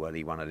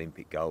 he won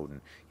Olympic gold,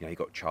 and he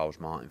got Charles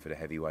Martin for the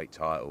heavyweight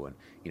title, and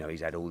he's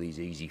had all these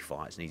easy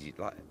fights, and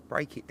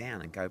break it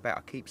down and go back.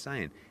 I keep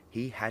saying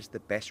he has the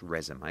best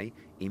resume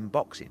in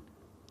boxing.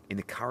 In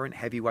the current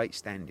heavyweight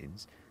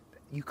standings,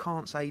 you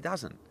can't say he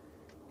doesn't.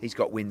 He's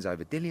got wins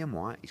over Dillian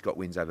White, he's got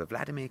wins over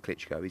Vladimir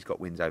Klitschko, he's got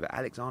wins over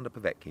Alexander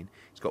Povetkin,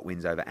 he's got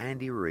wins over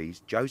Andy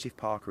Ruiz, Joseph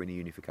Parker in the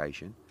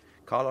unification,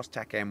 Carlos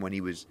Takam when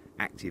he was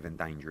active and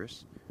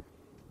dangerous.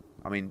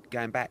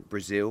 Going back,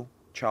 Brazil,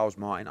 Charles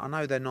Martin, I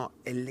know they're not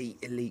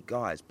elite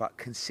guys, but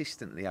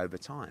consistently over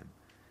time.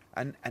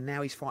 And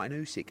now he's fighting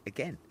Usyk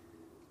again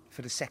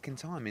for the second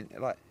time.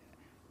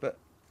 But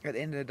at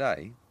the end of the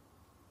day,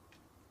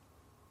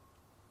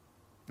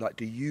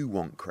 do you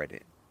want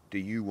credit? Do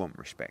you want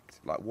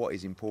respect? What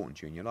is important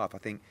to you in your life? I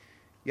think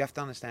you have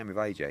to understand with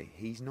AJ,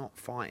 he's not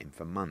fighting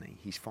for money.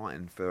 He's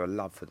fighting for a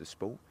love for the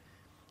sport.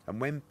 And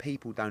when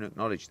people don't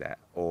acknowledge that,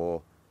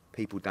 or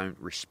people don't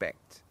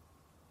respect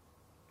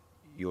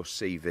your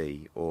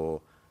CV,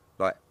 or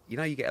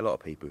you get a lot of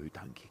people who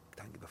don't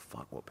give a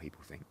fuck what people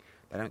think.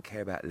 They don't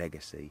care about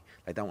legacy.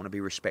 They don't want to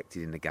be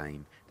respected in the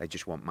game. They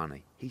just want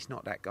money. He's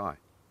not that guy.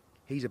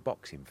 He's a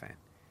boxing fan.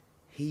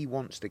 He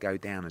wants to go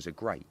down as a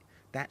great.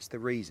 That's the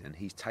reason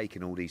he's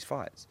taken all these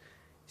fights.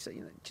 So, do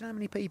you know how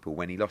many people,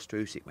 when he lost to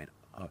Usyk, went,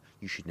 "Oh,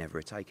 you should never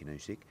have taken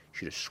Usyk.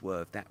 Should have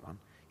swerved that one.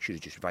 Should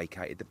have just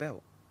vacated the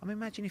belt."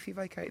 Imagine if he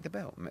vacated the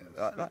belt.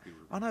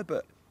 I know,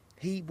 but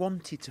he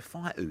wanted to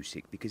fight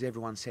Usyk because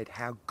everyone said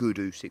how good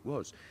Usyk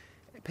was.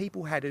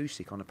 People had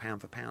Usyk on a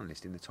pound-for-pound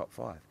list in the top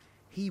 5.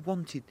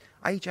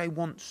 AJ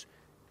wants,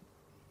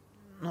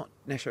 not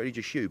necessarily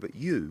just you, but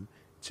you,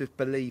 to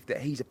believe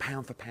that he's a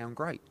pound-for-pound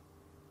great.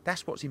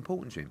 That's what's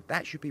important to him.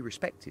 That should be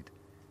respected.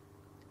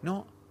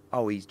 Not,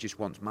 he just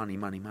wants money.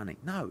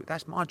 No,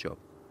 that's my job.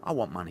 I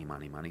want money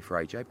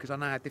for AJ because I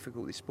know how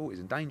difficult this sport is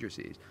and dangerous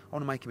it is. I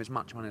want to make him as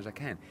much money as I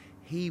can.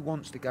 He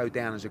wants to go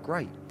down as a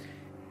great.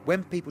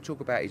 When people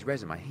talk about his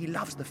resume, he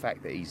loves the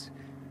fact that he's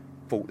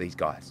fought these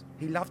guys.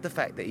 He loved the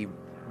fact that he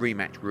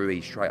rematched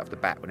Ruiz straight off the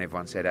bat when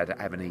everyone said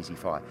have an easy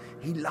fight.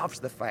 He loves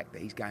the fact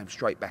that he's going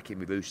straight back in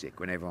with Usyk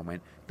when everyone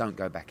went, don't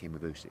go back in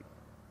with Usyk.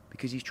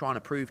 Because he's trying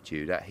to prove to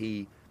you that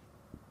he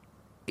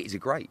is a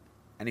great.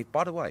 And if,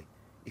 by the way,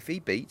 if he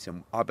beats,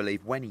 and I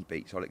believe when he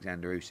beats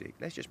Alexander Usyk,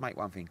 let's just make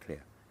one thing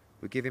clear.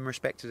 We give him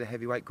respect as a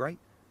heavyweight great.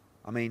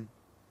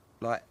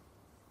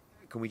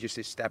 Can we just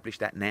establish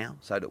that now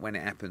so that when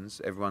it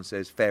happens, everyone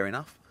says, fair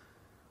enough?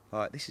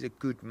 This is a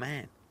good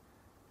man.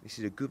 This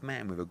is a good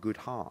man with a good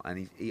heart.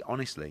 And he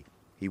honestly,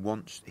 he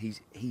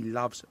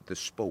loves the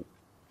sport.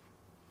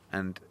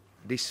 And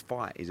this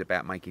fight is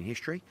about making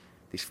history.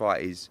 This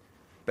fight is,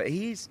 but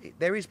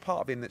there is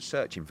part of him that's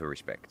searching for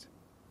respect.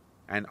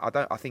 And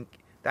I think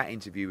that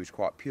interview was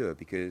quite pure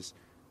because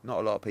not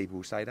a lot of people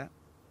will say that.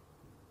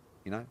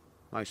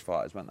 Most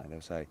fighters, won't they? They'll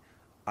say,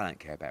 I don't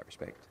care about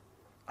respect.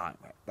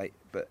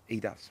 But he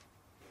does.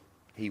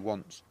 He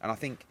wants, and I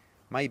think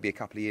maybe a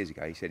couple of years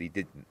ago he said he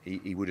didn't.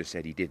 He would have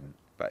said he didn't,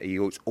 but he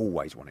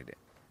always wanted it.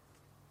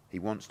 He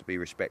wants to be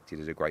respected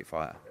as a great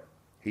fighter.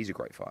 He's a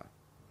great fighter.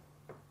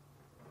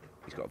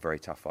 He's got a very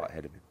tough fight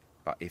ahead of him.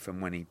 But if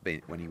and when he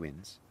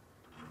wins,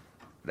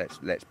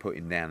 let's put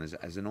him down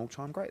as an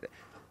all-time great.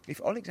 If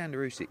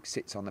Alexander Usyk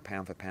sits on the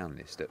pound-for-pound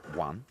list at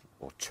 1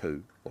 or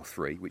 2 or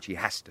 3, which he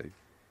has to,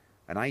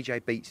 and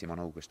AJ beats him on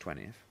August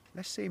 20th,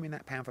 let's see him in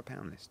that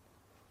pound-for-pound list.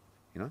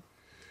 You know?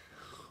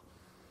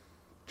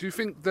 Do you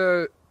think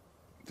the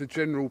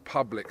general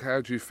public,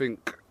 how do you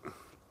think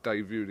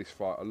they view this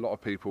fight? A lot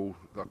of people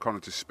that I kind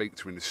of just speak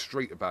to in the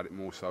street about it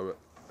more so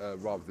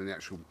rather than the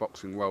actual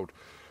boxing world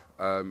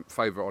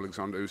favour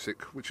Alexander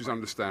Usyk, which is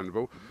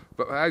understandable.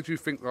 But how do you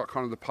think like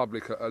kind of the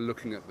public are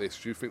looking at this?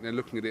 Do you think they're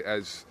looking at it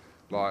as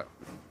like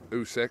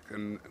Usyk?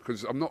 And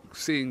because I'm not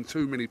seeing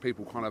too many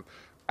people kind of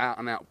out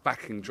and out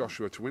backing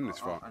Joshua to win this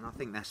fight. And I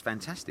think that's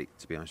fantastic,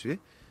 to be honest with you.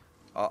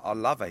 I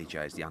love AJ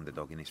as the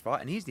underdog in this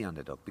fight, and he's the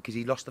underdog because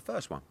he lost the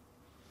first one.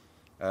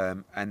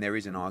 And there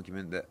is an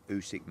argument that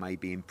Usyk may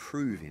be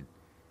improving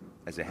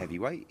as a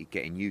heavyweight,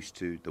 getting used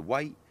to the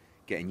weight,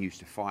 getting used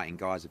to fighting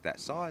guys of that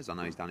size. I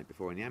know he's done it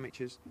before in the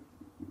amateurs,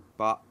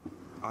 but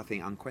I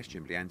think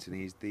unquestionably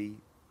Anthony is the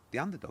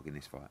underdog in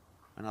this fight,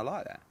 and I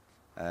like that.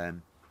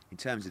 In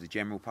terms of the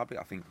general public,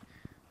 I think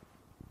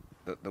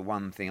that the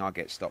one thing I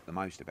get stopped the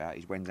most about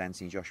is when's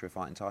Anthony Joshua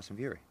fighting Tyson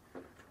Fury?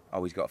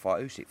 Oh, he's got to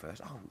fight Usyk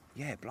first. Oh,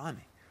 yeah,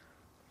 blimey.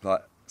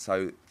 But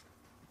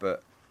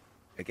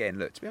again,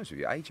 look, to be honest with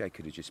you, AJ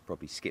could have just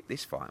probably skipped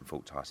this fight and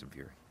fought Tyson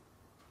Fury.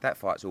 That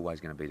fight's always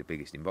going to be the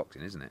biggest in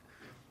boxing, isn't it?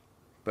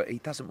 But he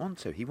doesn't want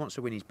to. He wants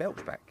to win his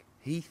belts back.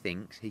 He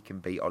thinks he can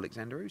beat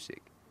Alexander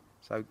Usyk.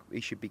 So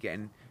he should be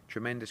getting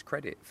tremendous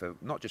credit for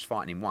not just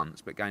fighting him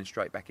once, but going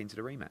straight back into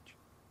the rematch.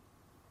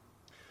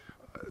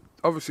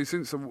 Obviously,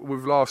 since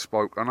we've last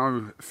spoke, I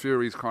know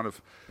Fury's kind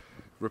of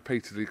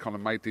repeatedly kind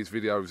of made these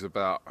videos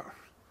about,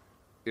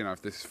 you know,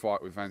 if this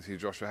fight with Anthony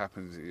Joshua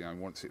happens, you know,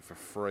 wants it for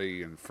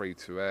free and free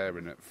to air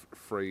and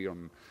free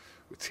on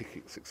with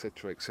tickets,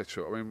 etc.,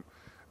 etc. I mean,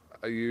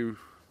 are you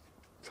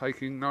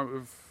taking note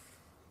of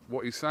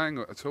what he's saying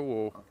at all?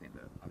 Or?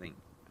 I think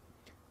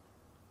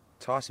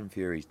Tyson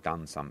Fury's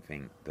done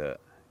something that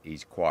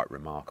is quite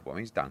remarkable. I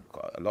mean, he's done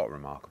quite a lot of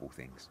remarkable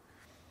things.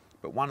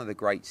 But one of the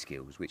great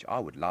skills, which I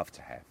would love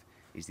to have,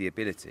 is the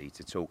ability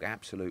to talk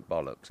absolute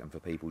bollocks and for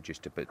people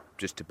just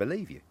to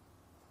believe you.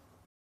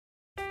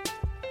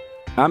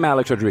 I'm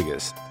Alex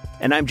Rodriguez.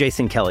 And I'm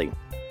Jason Kelly.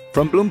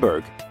 From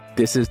Bloomberg,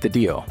 this is The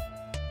Deal.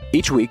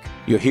 Each week,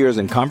 you'll hear us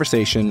in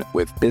conversation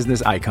with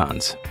business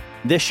icons.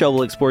 This show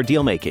will explore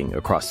deal-making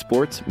across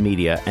sports,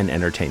 media, and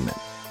entertainment.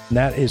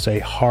 That is a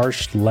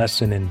harsh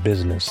lesson in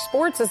business.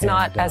 Sports is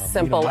not as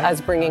simple as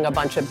bringing a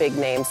bunch of big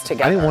names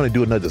together. I didn't want to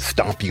do another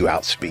stomp you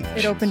out speech.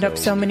 It opened up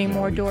so many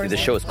more doors. The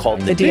show is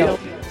called The Deal.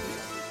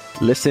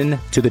 Listen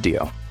to The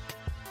Deal.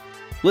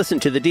 Listen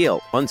to The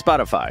Deal on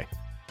Spotify.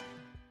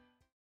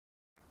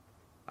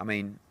 I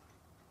mean,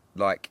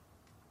 like,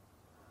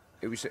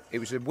 it was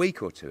a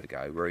week or two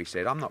ago where he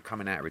said, I'm not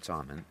coming out of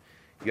retirement.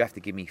 You have to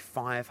give me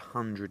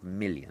 500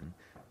 million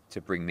to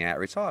bring me out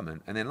of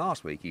retirement. And then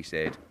last week he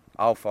said,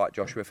 I'll fight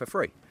Joshua for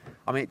free.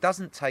 I mean, it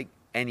doesn't take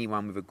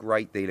anyone with a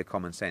great deal of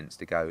common sense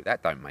to go,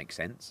 that don't make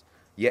sense.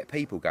 Yet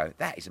people go,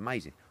 that is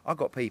amazing. I've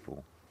got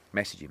people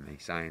messaging me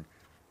saying,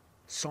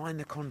 sign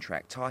the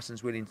contract.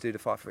 Tyson's willing to do the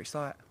fight for it. It's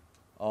like,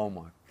 oh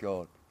my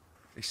God.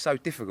 It's so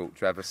difficult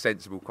to have a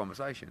sensible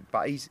conversation.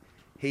 But it's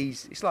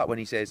like when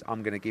he says,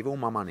 I'm going to give all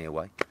my money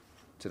away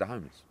to the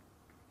homeless.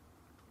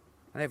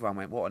 And everyone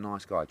went, what a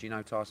nice guy. Do you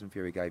know Tyson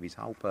Fury gave his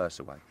whole purse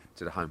away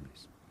to the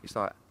homeless? It's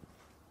like,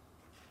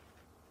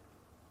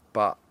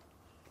 but,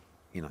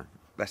 you know,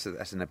 that's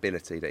an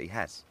ability that he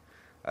has.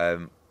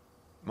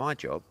 My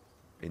job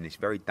in this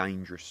very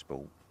dangerous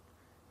sport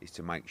is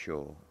to make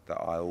sure that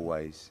I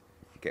always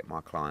get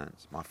my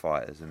clients, my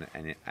fighters,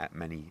 and at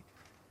many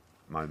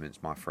moments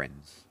my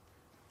friends,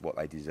 what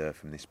they deserve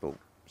from this sport.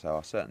 So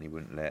I certainly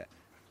wouldn't let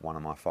one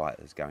of my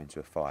fighters go into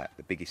a fight,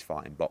 the biggest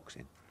fight in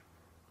boxing,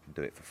 and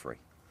do it for free.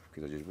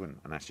 Because I just wouldn't,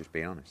 and that's just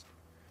being honest.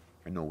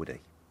 And nor would he.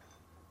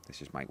 Let's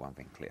just make one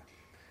thing clear.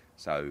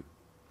 So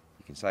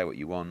you can say what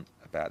you want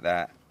about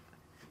that.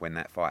 When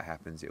that fight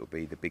happens, it will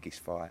be the biggest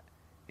fight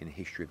in the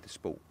history of the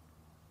sport.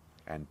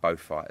 And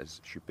both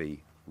fighters should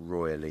be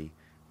royally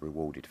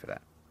rewarded for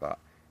that. But,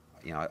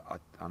 you know,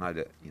 I know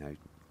that, you know,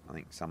 I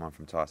think someone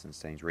from Tyson's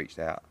team's reached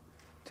out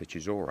to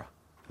Chisora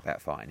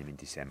about fighting him in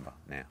December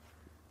now.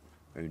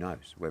 Who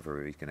knows?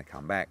 Whether he's going to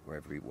come back,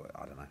 wherever he will,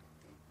 I don't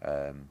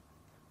know.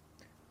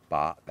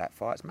 But that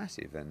fight's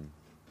massive. And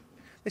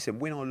listen,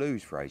 win or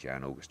lose for AJ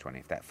on August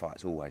 20th, that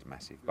fight's always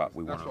massive. But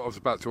we That's what I was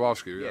about to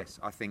ask you. Yeah. Yes,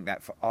 I think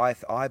that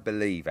I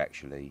believe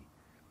actually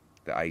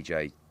that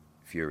AJ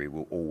Fury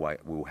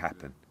will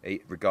happen,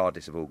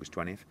 regardless of August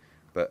 20th.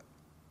 But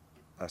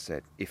I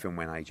said, if and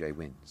when AJ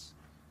wins,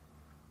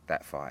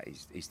 that fight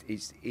is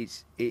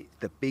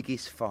the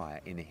biggest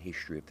fight in the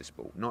history of the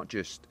sport, not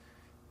just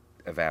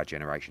of our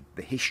generation,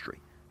 the history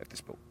of the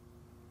sport.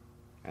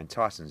 And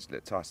Tyson's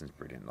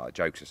brilliant. Like,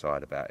 jokes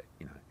aside about it,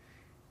 you know,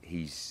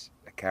 he's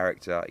a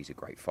character. He's a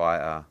great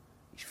fighter.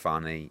 He's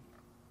funny.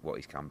 What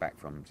he's come back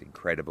from is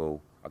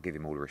incredible. I give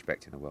him all the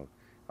respect in the world.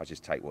 I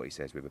just take what he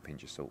says with a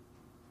pinch of salt.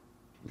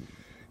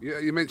 Yeah,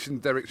 you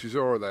mentioned Derek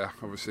Chisora there.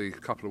 Obviously, a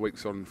couple of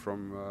weeks on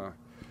from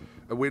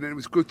a win. And it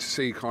was good to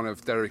see kind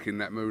of Derek in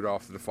that mood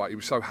after the fight. He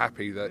was so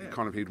happy that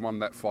kind of he'd won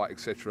that fight,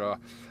 etc.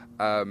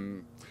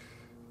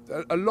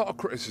 A lot of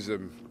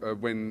criticism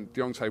when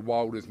Deontay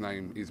Wilder's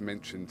name is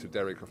mentioned to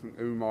Derek. I think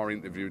Umar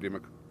interviewed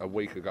him a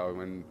week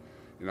ago, and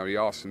he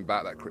asked him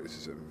about that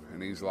criticism,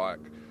 and he's like,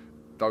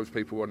 "Those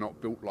people are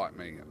not built like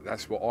me.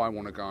 That's what I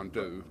want to go and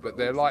do." But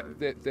they're like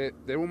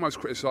they're almost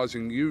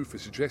criticising you for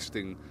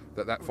suggesting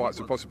that fight's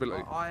a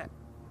possibility.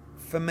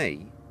 For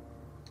me,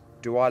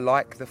 do I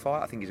like the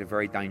fight? I think it's a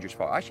very dangerous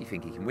fight. I actually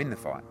think he can win the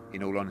fight,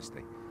 in all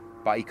honesty,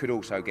 but he could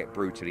also get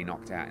brutally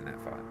knocked out in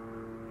that fight.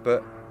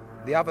 But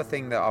the other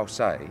thing that I'll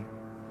say,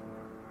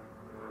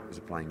 as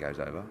the plane goes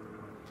over,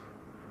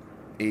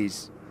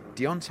 is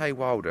Deontay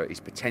Wilder is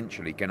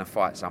potentially going to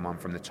fight someone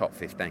from the top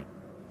 15.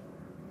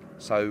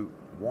 So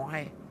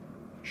why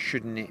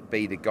shouldn't it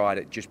be the guy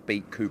that just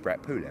beat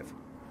Kubrat Pulev?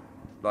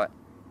 Like,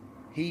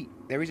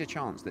 there is a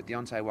chance that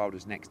Deontay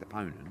Wilder's next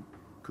opponent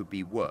could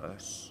be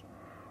worse,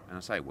 and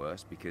I say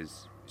worse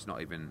because it's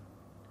not even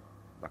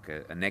like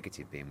a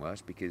negative being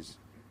worse, because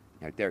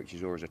Derek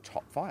Chisora is a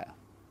top fighter.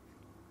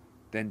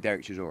 Then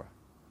Derek Chisora.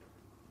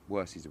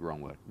 Worse is the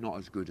wrong word. Not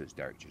as good as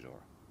Derek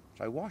Chisora.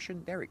 So why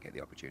shouldn't Derek get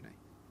the opportunity?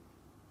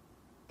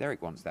 Derek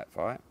wants that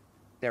fight.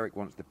 Derek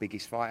wants the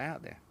biggest fight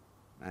out there.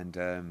 And,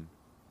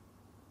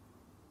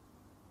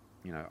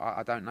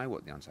 I don't know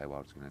what Deontay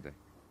Wilder's going to do.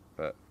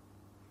 But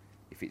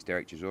if it's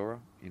Derek Chisora,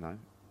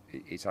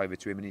 it's over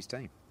to him and his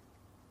team.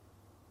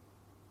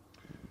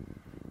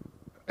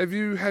 Have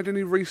you had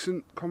any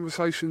recent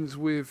conversations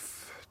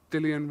with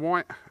Dillian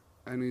Whyte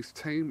and his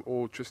team,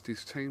 or just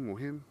his team or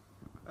him?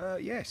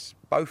 Yes,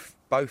 both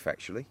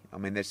actually. I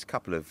mean, there's a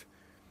couple of...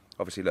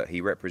 Obviously, look, he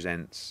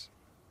represents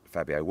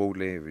Fabio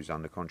Wardley, who's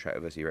under contract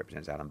with us. He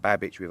represents Alan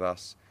Babich with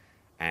us.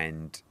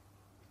 And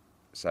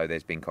so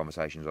there's been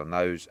conversations on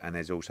those, and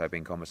there's also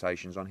been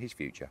conversations on his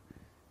future.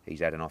 He's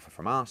had an offer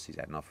from us, he's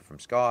had an offer from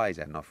Sky, he's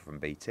had an offer from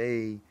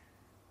BT.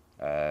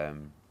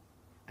 And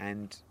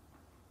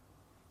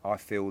I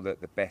feel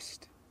that the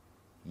best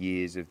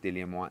years of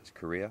Dillian Whyte's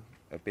career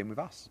have been with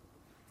us.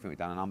 I think we've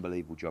done an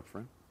unbelievable job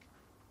for him.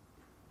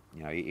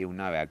 He'll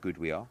know how good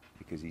we are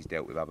because he's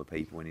dealt with other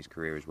people in his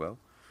career as well.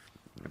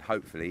 And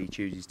hopefully he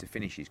chooses to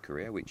finish his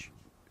career, which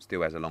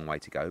still has a long way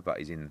to go, but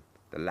is in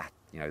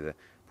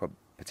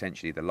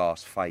potentially the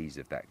last phase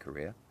of that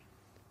career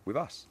with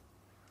us.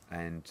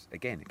 And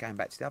again, going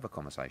back to the other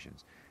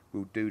conversations,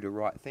 we'll do the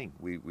right thing.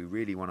 We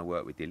really want to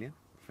work with Dillian.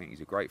 I think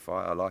he's a great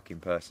fighter. I like him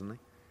personally.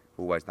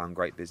 Always done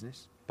great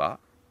business, but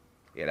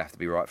it'll have to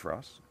be right for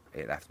us.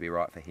 It'll have to be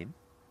right for him.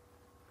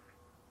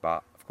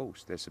 But of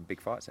course, there's some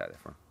big fights out there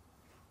for him.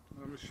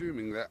 I'm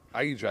assuming that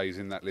AJ's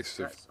in that list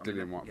of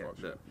Dillian Whyte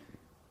fights. Look,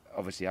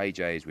 obviously,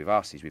 AJ is with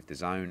us, he's with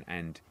DAZN,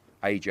 and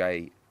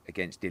AJ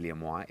against Dillian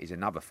Whyte is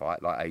another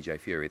fight like AJ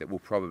Fury that will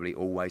probably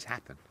always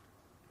happen.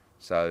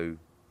 So,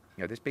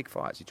 there's big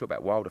fights. You talk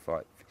about Wilder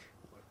fight.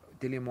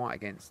 Dillian Whyte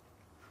against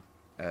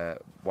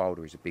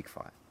Wilder is a big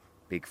fight,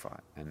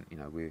 and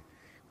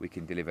we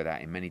can deliver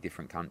that in many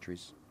different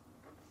countries.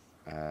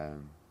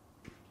 And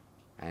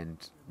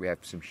we have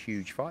some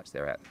huge fights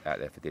there out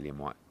there for Dillian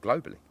Whyte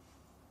globally,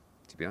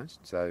 to be honest.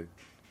 So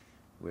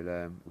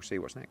we'll see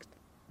what's next.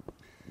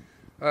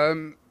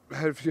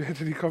 Have you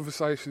had any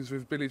conversations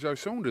with Billy Joe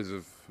Saunders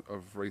of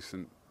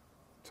recent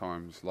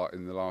times, like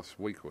in the last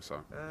week or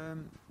so?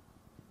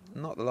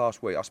 Not the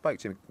last week. I spoke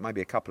to him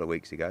maybe a couple of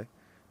weeks ago.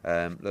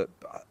 Look,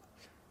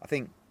 I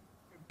think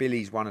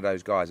Billy's one of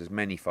those guys, as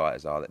many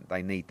fighters are, that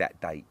they need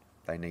that date.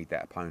 They need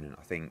that opponent.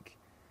 I think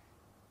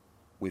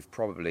we've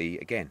probably,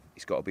 again,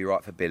 it's got to be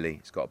right for Billy.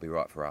 It's got to be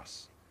right for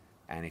us.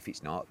 And if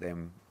it's not,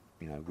 then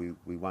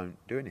we won't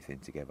do anything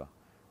together.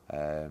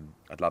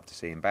 I'd love to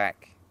see him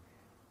back.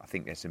 I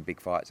think there's some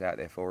big fights out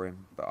there for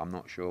him, but I'm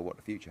not sure what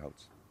the future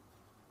holds.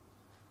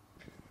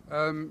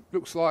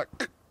 Looks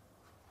like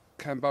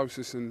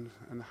Kambosos and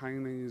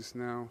Haney is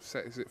now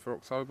set, is it, for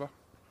October?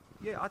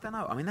 Yeah, I don't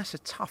know. I mean, that's a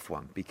tough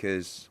one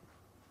because,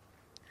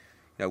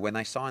 when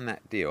they signed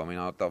that deal, I mean,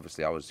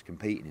 obviously I was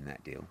competing in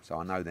that deal, so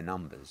I know the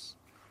numbers.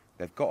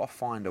 They've got to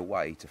find a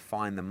way to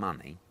find the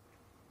money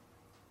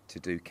to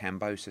do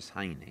Kambosos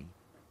Haney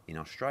in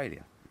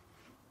Australia.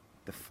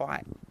 The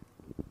fight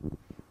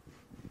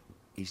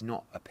is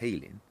not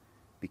appealing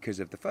because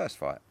of the first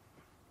fight.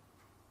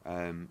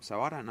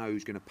 So I don't know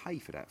who's going to pay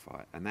for that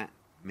fight, and that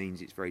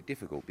means it's very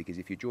difficult because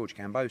if you're George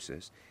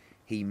Kambosos,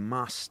 he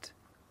must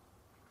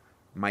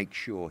make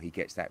sure he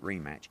gets that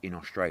rematch in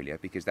Australia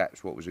because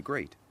that's what was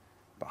agreed.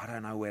 But I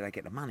don't know where they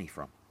get the money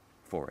from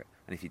for it.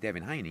 And if you're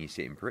Devin Haney, you're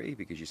sitting pretty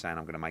because you're saying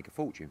I'm going to make a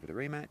fortune for the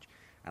rematch,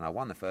 and I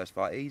won the first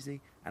fight easy,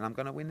 and I'm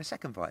going to win the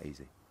second fight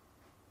easy.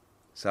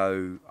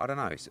 So I don't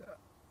know. It's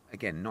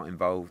again not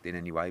involved in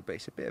any way, but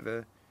it's a bit of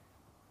a.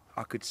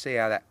 I could see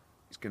how that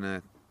is going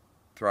to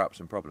throw up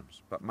some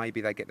problems. But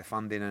maybe they get the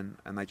funding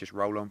and they just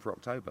roll on for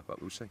October. But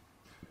we'll see.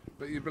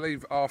 But you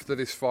believe after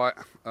this fight,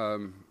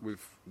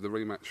 with the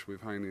rematch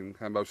with Haney and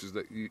Kambosos,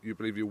 that you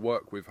believe you'll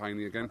work with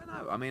Haney again? I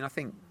don't know. I mean, I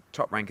think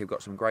Top Rank have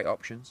got some great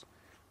options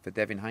for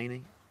Devin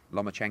Haney,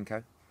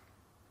 Lomachenko.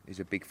 is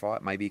a big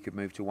fight. Maybe he could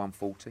move to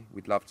 140.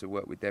 We'd love to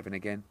work with Devon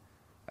again.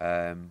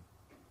 And,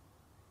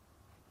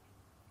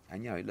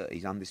 look,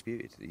 he's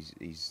undisputed.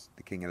 He's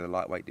the king of the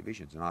lightweight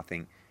divisions. And I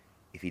think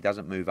if he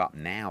doesn't move up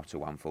now to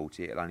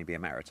 140, it'll only be a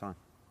matter of time.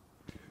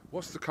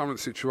 What's the current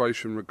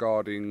situation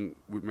regarding,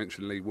 we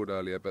mentioned Lee Wood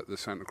earlier, but the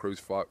Santa Cruz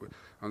fight?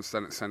 I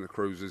understand that Santa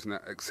Cruz is now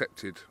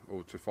accepted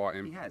or to fight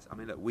him. He has. I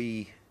mean, look,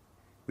 we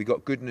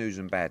got good news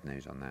and bad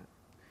news on that.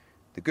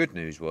 The good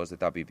news was the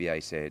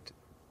WBA said,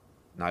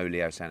 no,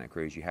 Leo Santa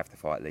Cruz, you have to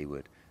fight Lee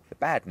Wood. The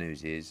bad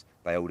news is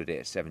they ordered it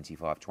at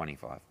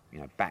 75-25,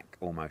 back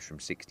almost from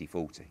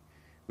 60-40,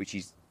 which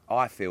is,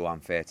 I feel,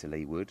 unfair to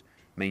Lee Wood,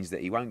 means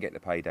that he won't get the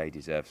payday he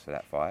deserves for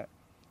that fight.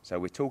 So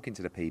we're talking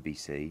to the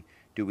PBC.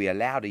 Do we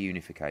allow the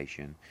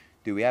unification?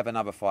 Do we have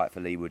another fight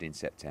for Lee Wood in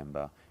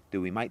September?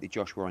 Do we make the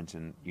Josh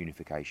Warrington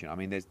unification? I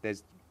mean,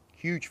 there's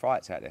huge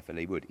fights out there for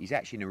Lee Wood. He's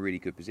actually in a really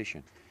good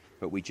position.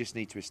 But we just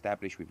need to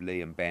establish with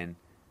Lee and Ben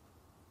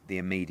the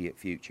immediate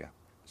future.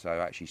 So I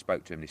actually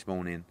spoke to him this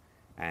morning,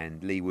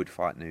 and Lee Wood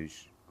fight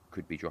news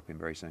could be dropping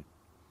very soon.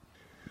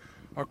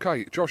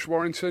 Okay, Josh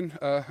Warrington,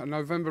 a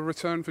November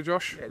return for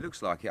Josh? Yeah, it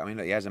looks like it. I mean,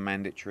 look, he has a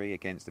mandatory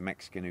against the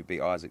Mexican who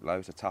beat Isaac Lowe.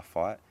 It's a tough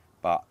fight,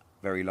 but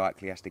very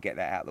likely has to get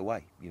that out of the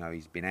way.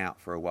 He's been out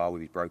for a while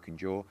with his broken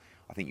jaw.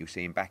 I think you'll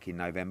see him back in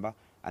November,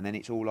 and then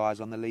it's all eyes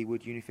on the Lee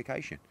Wood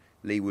unification.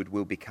 Lee Wood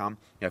will become,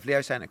 if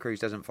Leo Santa Cruz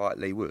doesn't fight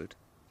Lee Wood,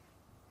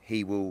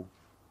 he will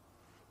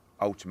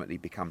ultimately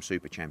become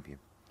super champion.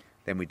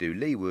 Then we do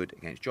Lee Wood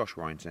against Josh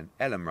Warrington,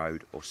 Ellen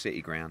Road or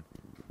City Ground.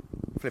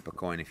 Flip a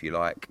coin if you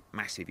like,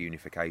 massive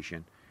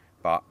unification.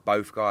 But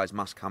both guys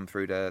must come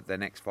through the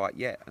next fight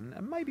yet.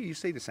 And maybe you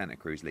see the Santa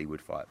Cruz Lee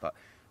Wood fight, but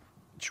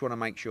just want to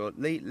make sure.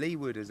 Lee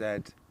Wood has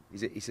had,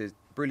 it's a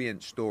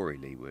brilliant story,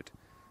 Lee Wood.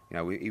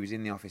 He was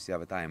in the office the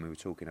other day and we were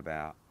talking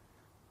about,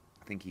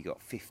 I think he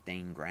got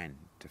 15 grand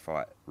to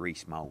fight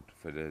Reece Mould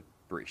for the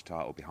British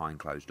title behind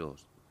closed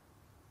doors.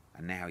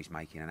 And now he's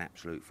making an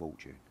absolute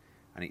fortune.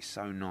 And it's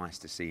so nice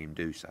to see him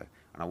do so.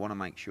 And I want to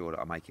make sure that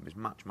I make him as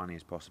much money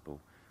as possible.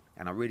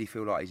 And I really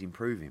feel like he's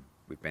improving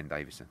with Ben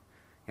Davison.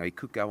 He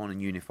could go on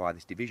and unify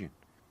this division.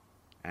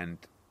 And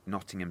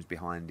Nottingham's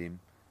behind him.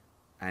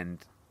 And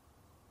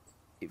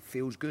it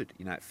feels good.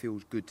 It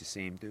feels good to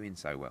see him doing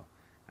so well.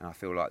 And I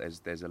feel like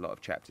there's a lot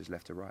of chapters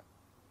left to write.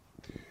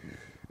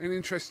 Any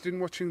interest in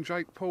watching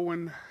Jake Paul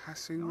and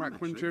Hasim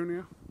Rahman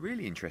Jr.?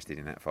 Really interested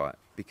in that fight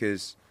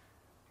because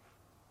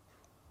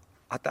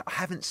I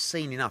haven't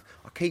seen enough.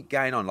 I keep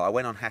going on. I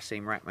went on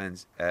Hasim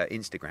Rahman's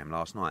Instagram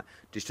last night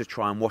just to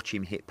try and watch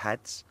him hit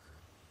pads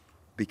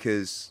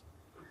because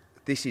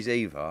this is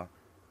either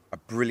a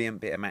brilliant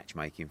bit of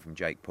matchmaking from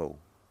Jake Paul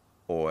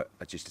or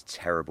just a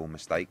terrible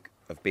mistake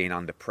of being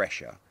under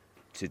pressure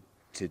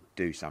to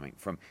do something.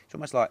 It's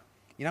almost like,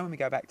 when we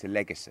go back to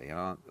legacy, and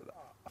I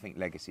think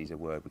legacy is a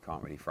word we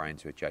can't really throw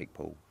into a Jake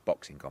Paul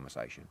boxing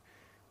conversation,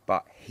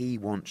 but he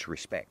wants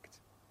respect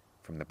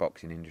from the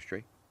boxing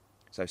industry.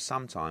 So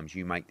sometimes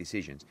you make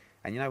decisions.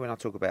 And when I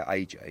talk about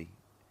AJ,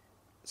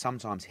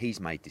 sometimes he's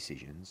made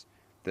decisions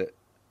that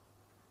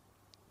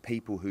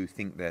people who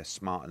think they're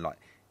smart and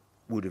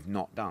would have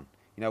not done.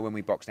 When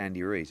we boxed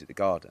Andy Ruiz at the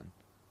Garden,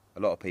 a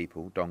lot of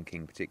people, Don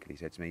King particularly,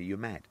 said to me, "You're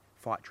mad.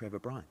 Fight Trevor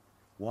Bryan.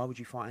 Why would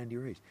you fight Andy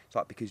Ruiz?"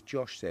 It's because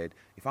Josh said,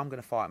 if I'm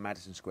going to fight at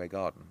Madison Square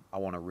Garden, I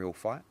want a real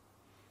fight.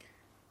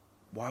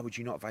 Why would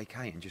you not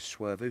vacate and just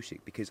swerve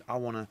Usyk? Because I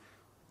want to,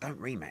 don't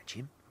rematch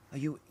him.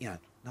 No,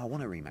 I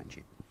want to rematch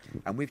him.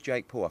 And with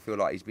Jake Paul, I feel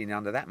like he's been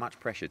under that much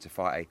pressure to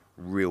fight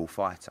a real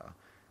fighter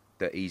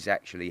that he's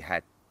actually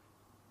had,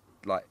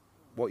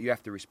 what you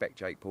have to respect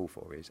Jake Paul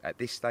for is, at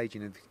this stage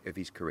of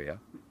his career,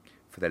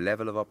 for the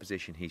level of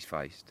opposition he's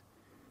faced,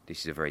 this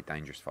is a very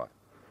dangerous fight.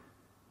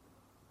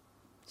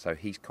 So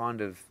he's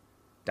kind of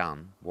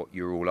done what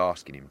you're all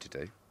asking him to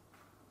do.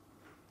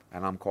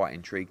 And I'm quite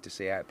intrigued to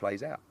see how it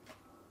plays out.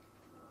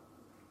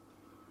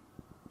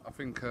 I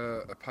think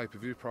a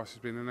pay-per-view price has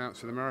been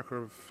announced in America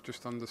of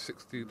just under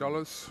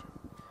 $60.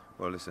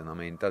 Well, listen,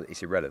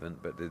 it's irrelevant,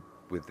 but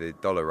with the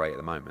dollar rate at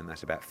the moment,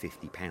 that's about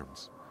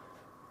 £50.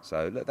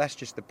 So look, that's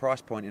just the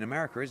price point in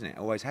America, isn't it? It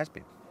always has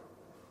been.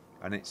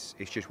 And it's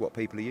just what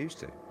people are used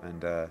to.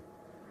 And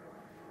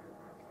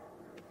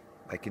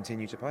they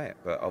continue to pay it.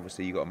 But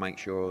obviously you've got to make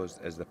sure,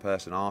 as the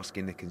person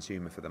asking the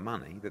consumer for the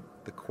money, that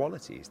the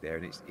quality is there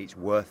and it's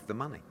worth the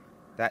money.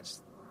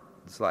 It's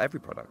like every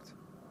product.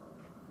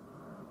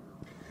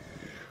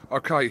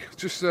 Okay,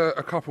 just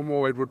a couple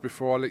more, Edward,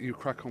 before I let you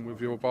crack on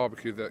with your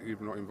barbecue that you've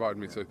not invited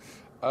me to.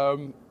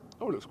 It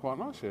looks quite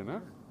nice here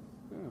now.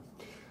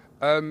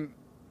 Yeah.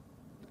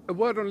 A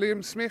word on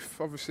Liam Smith.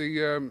 Obviously,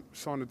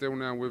 signed a deal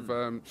now with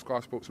Sky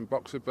Sports and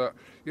Boxer, but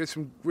you had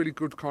some really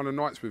good kind of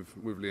nights with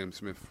Liam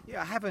Smith.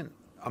 Yeah,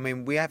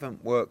 we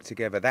haven't worked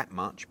together that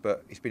much,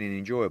 but it's been an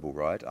enjoyable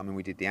ride.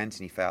 We did the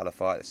Anthony Fowler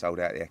fight that sold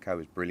out at the Echo,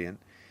 was brilliant.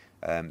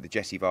 The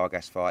Jesse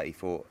Vargas fight he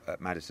fought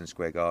at Madison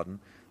Square Garden.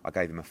 I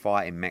gave him a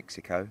fight in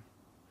Mexico.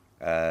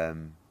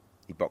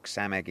 He boxed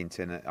Sam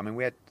Eggington.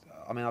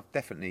 I've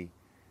definitely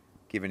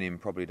given him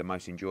probably the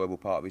most enjoyable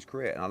part of his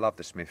career. And I love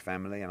the Smith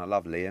family and I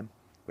love Liam.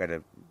 We had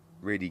a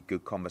really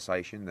good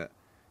conversation that,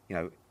 you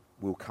know,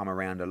 will come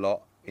around a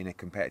lot in a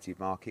competitive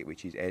market,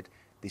 which is, Ed,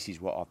 this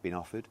is what I've been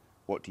offered.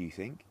 What do you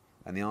think?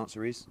 And the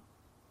answer is,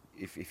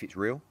 if it's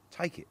real,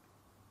 take it.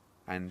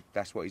 And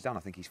that's what he's done. I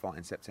think he's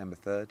fighting September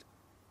 3rd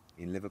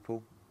in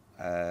Liverpool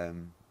as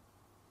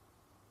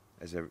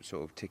a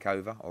sort of tick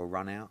over or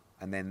run out.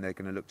 And then they're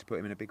going to look to put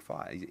him in a big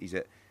fight. He's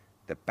at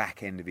the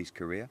back end of his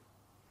career.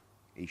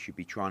 He should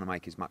be trying to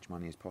make as much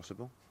money as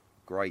possible.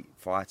 Great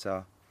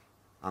fighter,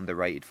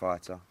 underrated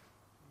fighter,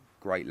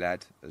 great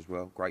lad as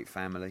well, great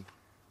family.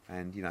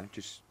 And, you know,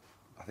 just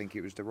I think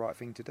it was the right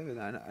thing to do.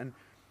 And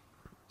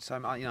so,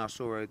 you know, I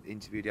saw an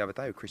interview the other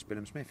day with Chris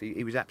Billam-Smith.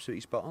 He was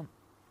absolutely spot on.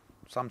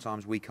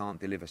 Sometimes we can't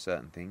deliver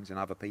certain things and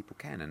other people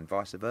can, and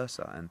vice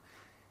versa. And,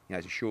 you know,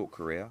 it's a short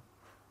career,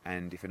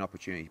 and if an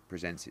opportunity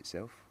presents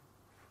itself,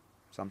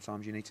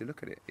 sometimes you need to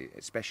look at it,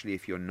 especially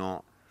if you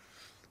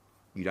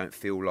don't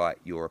feel like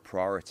you're a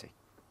priority,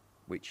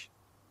 which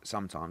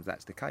sometimes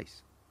that's the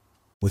case.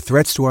 With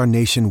threats to our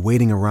nation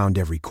waiting around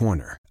every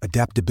corner,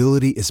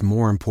 adaptability is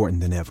more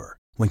important than ever.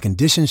 When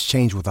conditions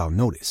change without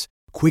notice,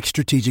 quick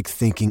strategic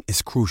thinking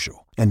is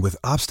crucial. And with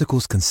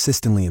obstacles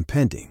consistently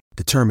impending,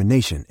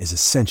 determination is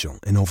essential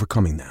in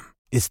overcoming them.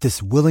 It's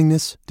this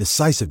willingness,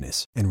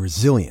 decisiveness, and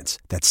resilience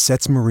that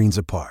sets Marines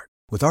apart.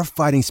 With our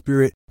fighting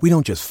spirit, we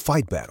don't just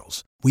fight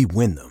battles, we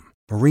win them.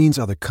 Marines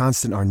are the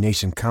constant our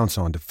nation counts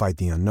on to fight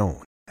the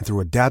unknown. And through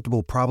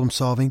adaptable problem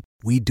solving,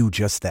 we do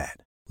just that.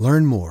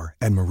 Learn more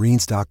at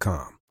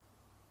marines.com.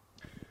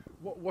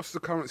 What's the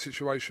current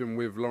situation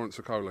with Lawrence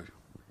Okolie?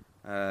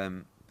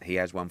 He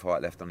has one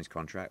fight left on his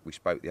contract. We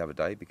spoke the other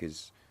day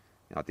because,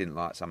 you know, I didn't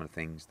like some of the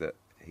things that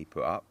he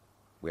put up.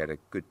 We had a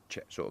good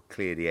sort of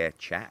clear the air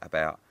chat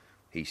about,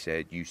 he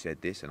said, you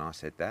said this and I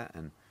said that.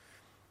 And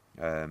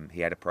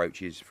he had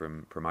approaches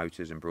from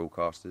promoters and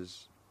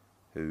broadcasters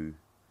who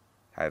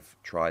have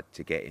tried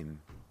to get him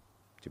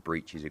to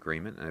breach his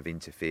agreement and have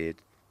interfered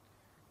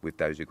with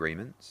those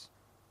agreements.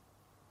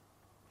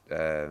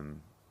 We'll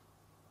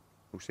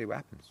see what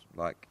happens.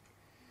 Like,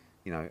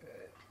 you know,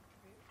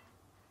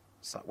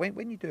 so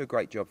when you do a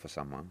great job for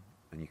someone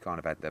and you kind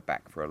of had their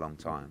back for a long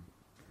time,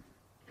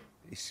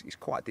 it's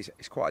quite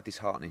a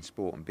disheartening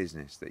sport and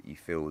business that you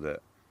feel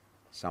that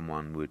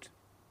someone would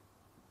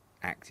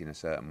act in a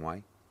certain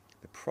way.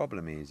 The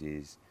problem is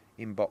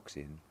in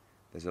boxing,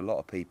 there's a lot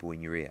of people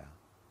in your ear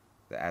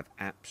that have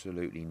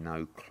absolutely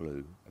no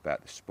clue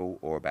about the sport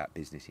or about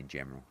business in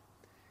general.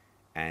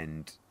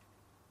 And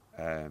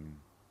I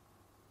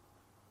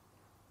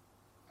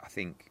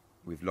think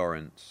with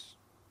Lawrence,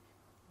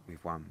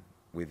 we've won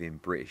with him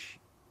British,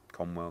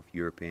 Commonwealth,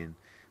 European.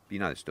 But you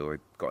know the story.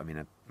 Got him in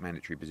a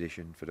mandatory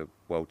position for the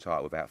world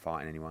title without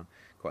fighting anyone.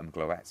 Got him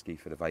Glowatsky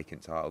for the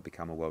vacant title,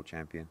 become a world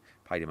champion.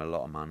 Paid him a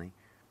lot of money.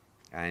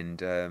 And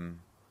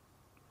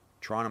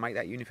trying to make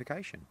that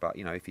unification. But,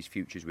 you know, if his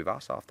future's with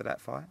us after that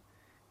fight,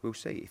 we'll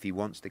see. If he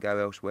wants to go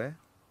elsewhere,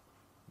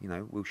 you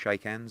know, we'll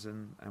shake hands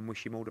and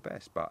wish him all the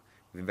best. But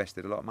we've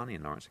invested a lot of money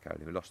in Lawrence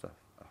Okolie. We lost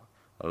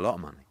a lot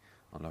of money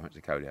on Lawrence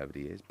Okolie over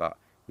the years. But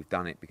we've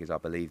done it because I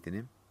believed in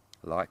him.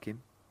 Like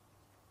him.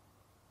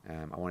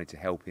 I wanted to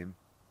help him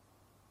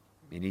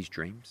in his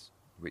dreams,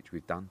 which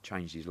we've done,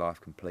 changed his life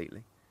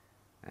completely.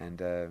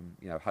 And,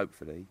 you know,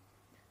 hopefully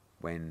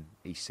when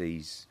he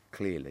sees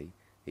clearly,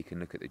 he can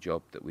look at the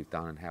job that we've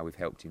done and how we've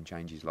helped him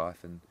change his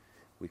life, and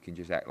we can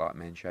just act like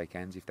men, shake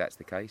hands if that's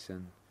the case.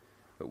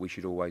 But we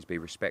should always be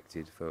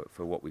respected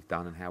for what we've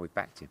done and how we've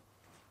backed him.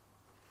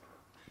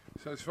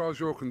 So as far as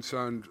you're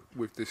concerned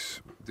with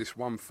this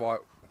one fight,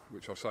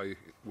 which I say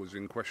was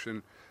in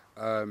question,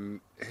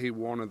 he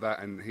wanted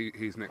that, and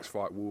his next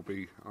fight will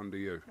be under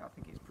you. I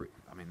think he's pretty.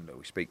 I mean, look,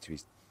 we speak to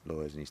his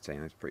lawyers and his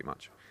team. It's pretty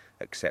much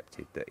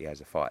accepted that he has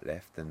a fight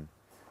left, and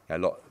you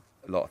know,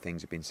 a lot of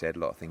things have been said. A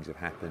lot of things have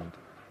happened.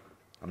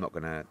 I'm not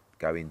going to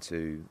go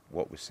into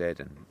what was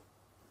said, and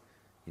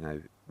you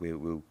know,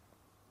 we'll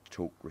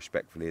talk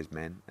respectfully as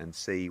men and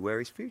see where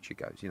his future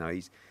goes. You know,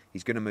 he's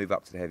going to move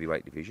up to the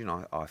heavyweight division.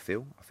 I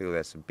feel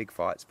there's some big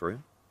fights for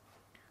him,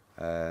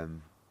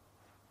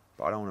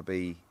 but I don't want to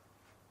be.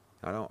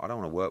 I don't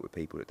want to work with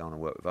people that don't want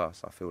to work with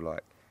us. I feel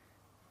like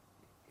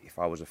if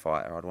I was a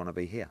fighter, I'd want to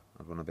be here.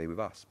 I'd want to be with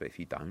us. But if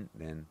you don't,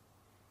 then,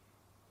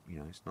 you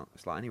know,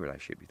 it's like any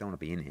relationship. You don't want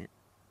to be in it.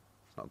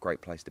 It's not a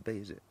great place to be,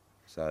 is it?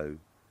 So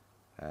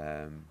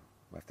we'll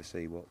have to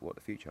see what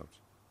the future holds.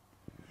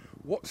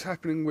 What's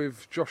happening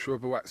with Joshua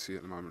Buatsi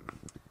at the moment?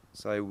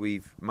 So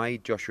we've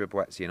made Joshua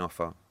Buatsi an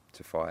offer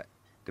to fight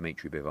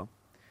Dimitri Bivol.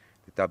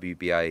 The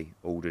WBA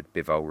ordered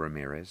Bivol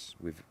Ramirez.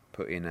 We've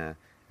put in an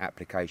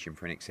application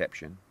for an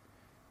exception.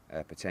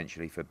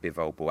 Potentially for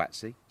Bivol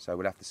Buatsi. So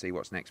we'll have to see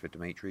what's next for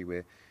Dimitri.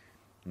 We're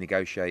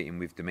negotiating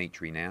with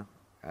Dimitri now,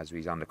 as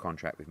he's under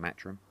contract with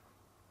Matchroom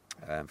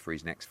for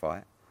his next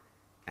fight,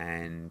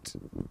 and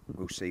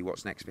we'll see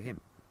what's next for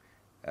him.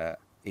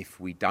 If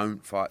we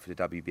don't fight for the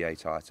WBA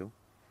title,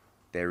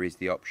 there is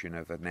the option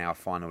of a now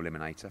final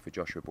eliminator for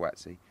Joshua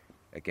Buatsi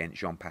against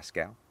Jean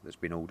Pascal that's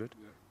been ordered.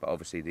 Yeah. But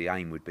obviously the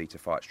aim would be to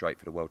fight straight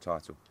for the world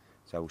title.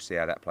 So we'll see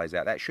how that plays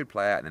out. That should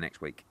play out in the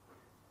next week.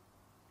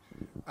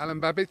 Alan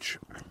Babbage?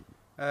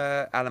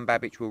 Alan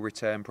Babbage will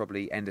return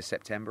probably end of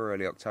September,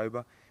 early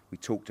October. We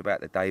talked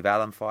about the Dave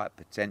Allen fight,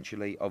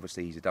 potentially.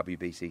 Obviously, he's a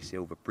WBC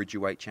silver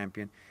Bridgerweight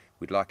champion.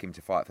 We'd like him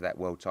to fight for that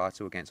world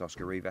title against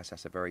Oscar Rivas.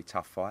 That's a very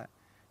tough fight.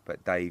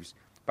 But Dave's...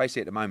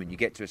 Basically, at the moment, you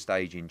get to a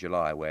stage in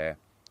July where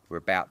we're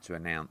about to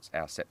announce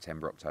our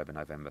September, October,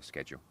 November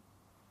schedule.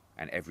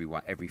 And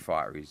every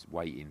fighter is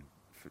waiting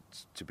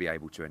to be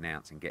able to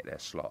announce and get their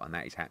slot. And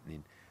that is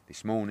happening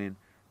this morning.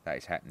 That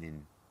is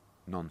happening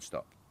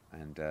non-stop.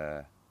 And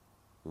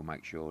we'll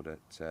make sure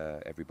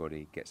that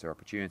everybody gets their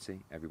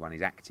opportunity. Everyone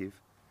is active.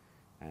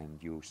 And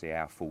you'll see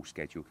our full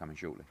schedule coming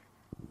shortly.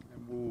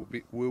 And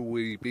will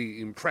we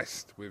be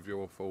impressed with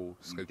your full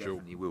schedule? We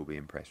definitely will be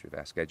impressed with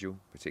our schedule,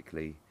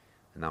 particularly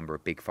a number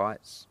of big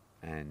fights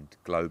and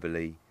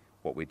globally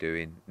what we're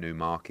doing, new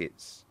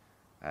markets,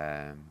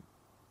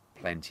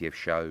 plenty of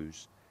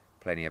shows,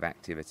 plenty of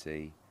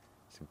activity,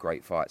 some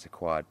great fights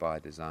acquired by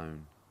the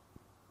Zone.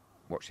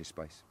 Watch this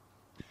space.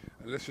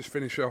 Let's just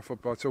finish off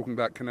by talking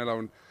about Canelo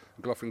and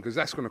Golovkin, because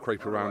that's going to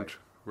creep around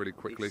really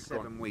quickly. It's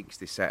 7 weeks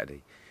this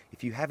Saturday.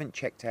 If you haven't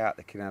checked out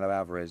the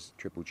Canelo-Alvarez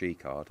Triple G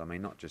card, I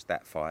mean, not just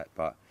that fight,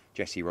 but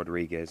Jesse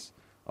Rodriguez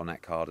on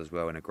that card as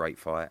well in a great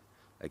fight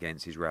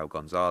against Israel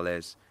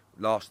Gonzalez.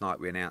 Last night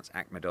we announced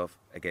Akhmedov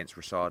against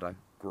Rosado.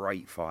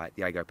 Great fight.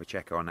 Diego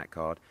Pacheco on that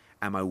card.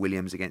 Amo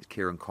Williams against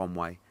Kieran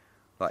Conway.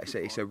 Like I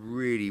said, it's a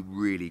really,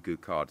 really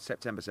good card.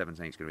 September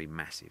 17th is going to be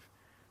massive.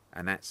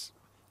 And that's,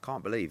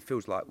 can't believe,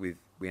 feels like we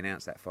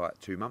announced that fight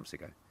 2 months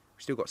ago.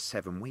 We've still got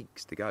 7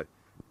 weeks to go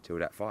till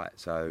that fight.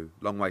 So,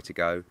 long way to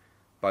go.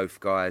 Both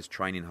guys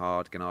training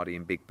hard, Gennady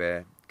in Big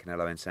Bear,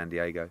 Canelo in San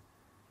Diego.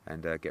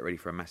 And get ready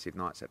for a massive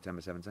night,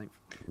 September 17th.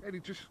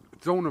 Eddie, just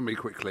dawn on me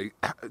quickly.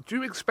 Do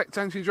you expect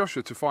Anthony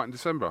Joshua to fight in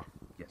December?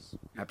 Yes,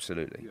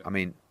 absolutely. Yeah. I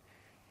mean,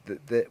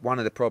 one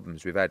of the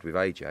problems we've had with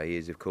AJ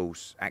is, of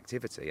course,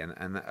 activity.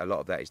 And a lot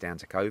of that is down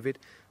to COVID.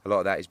 A lot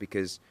of that is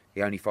because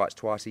he only fights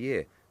twice a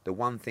year. The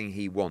one thing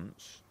he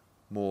wants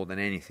more than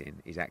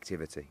anything is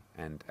activity.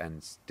 And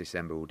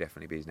December will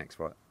definitely be his next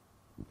fight.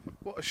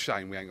 What a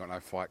shame we ain't got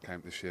no fight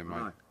camp this year,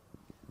 mate.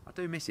 I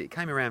do miss it. It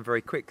came around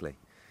very quickly.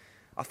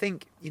 I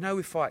think,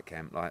 with fight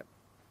camp, like,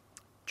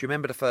 do you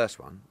remember the first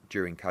one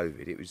during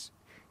COVID? It was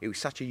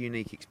such a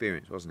unique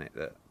experience, wasn't it?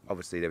 That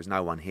obviously there was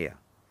no one here.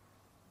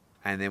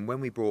 And then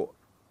when we brought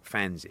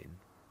fans in,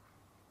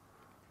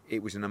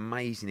 it was an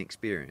amazing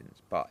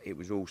experience, but it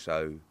was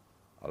also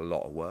a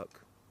lot of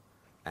work.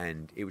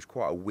 And it was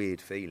quite a weird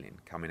feeling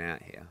coming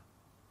out here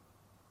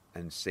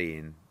and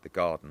seeing the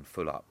garden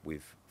full up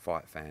with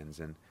fight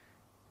fans.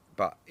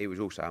 But it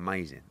was also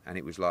amazing. And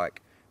it was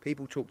like,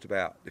 people talked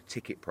about the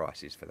ticket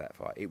prices for that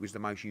fight. It was the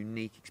most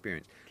unique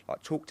experience.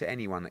 Like, talk to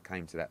anyone that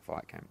came to that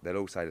fight camp. They'll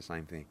all say the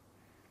same thing.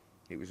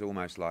 It was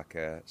almost like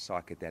a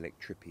psychedelic,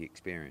 trippy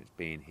experience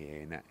being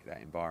here in that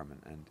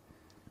environment. And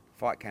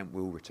fight camp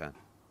will return.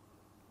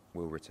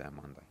 Will return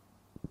one day.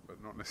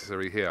 But not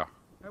necessarily here.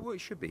 Well,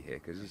 it should be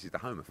here because this is the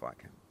home of fight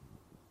camp.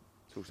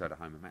 It's also the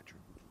home of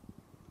Matchroom.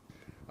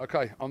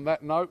 Okay, on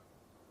that note...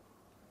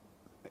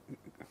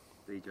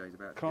 DJ's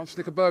about... Can I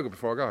stick a burger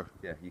before I go?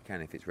 Yeah, you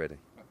can if it's ready.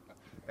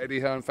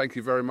 Eddie Hearn, thank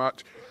you very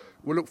much.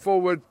 We'll look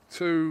forward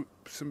to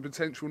some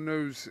potential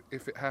news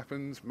if it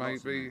happens,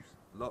 maybe.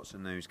 Lots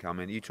of news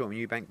coming. You talking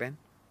Eubank Benn?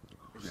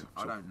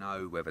 I don't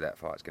know whether that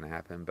fight's going to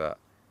happen, but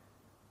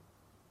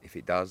if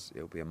it does,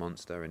 it'll be a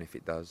monster, and if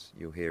it does,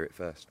 you'll hear it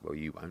first. Well,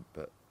 you won't,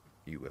 but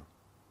you will.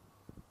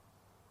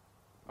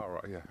 All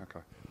right, yeah,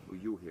 okay. Well,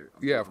 you'll hear it.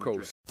 Yeah, of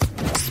course.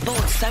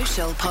 Sports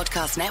Social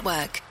Podcast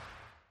Network.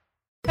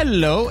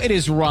 Hello, it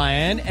is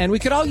Ryan, and we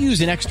could all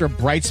use an extra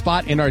bright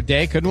spot in our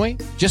day, couldn't we?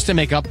 Just to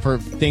make up for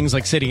things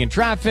like sitting in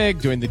traffic,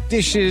 doing the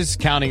dishes,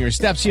 counting your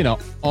steps,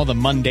 all the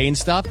mundane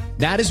stuff.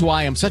 That is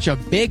why I'm such a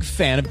big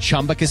fan of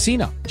Chumba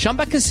Casino.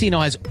 Chumba Casino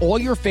has all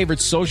your favorite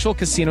social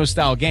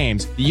casino-style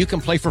games that you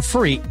can play for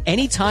free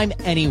anytime,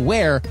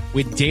 anywhere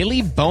with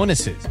daily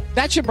bonuses.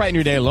 That should brighten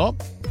your day a little.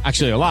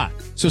 Actually, a lot.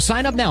 So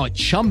sign up now at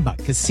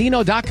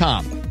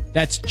ChumbaCasino.com.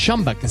 That's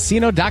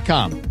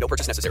ChumbaCasino.com. No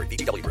purchase necessary.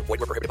 VGW Group.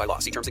 Void where prohibited by law.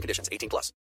 See terms and conditions. 18+.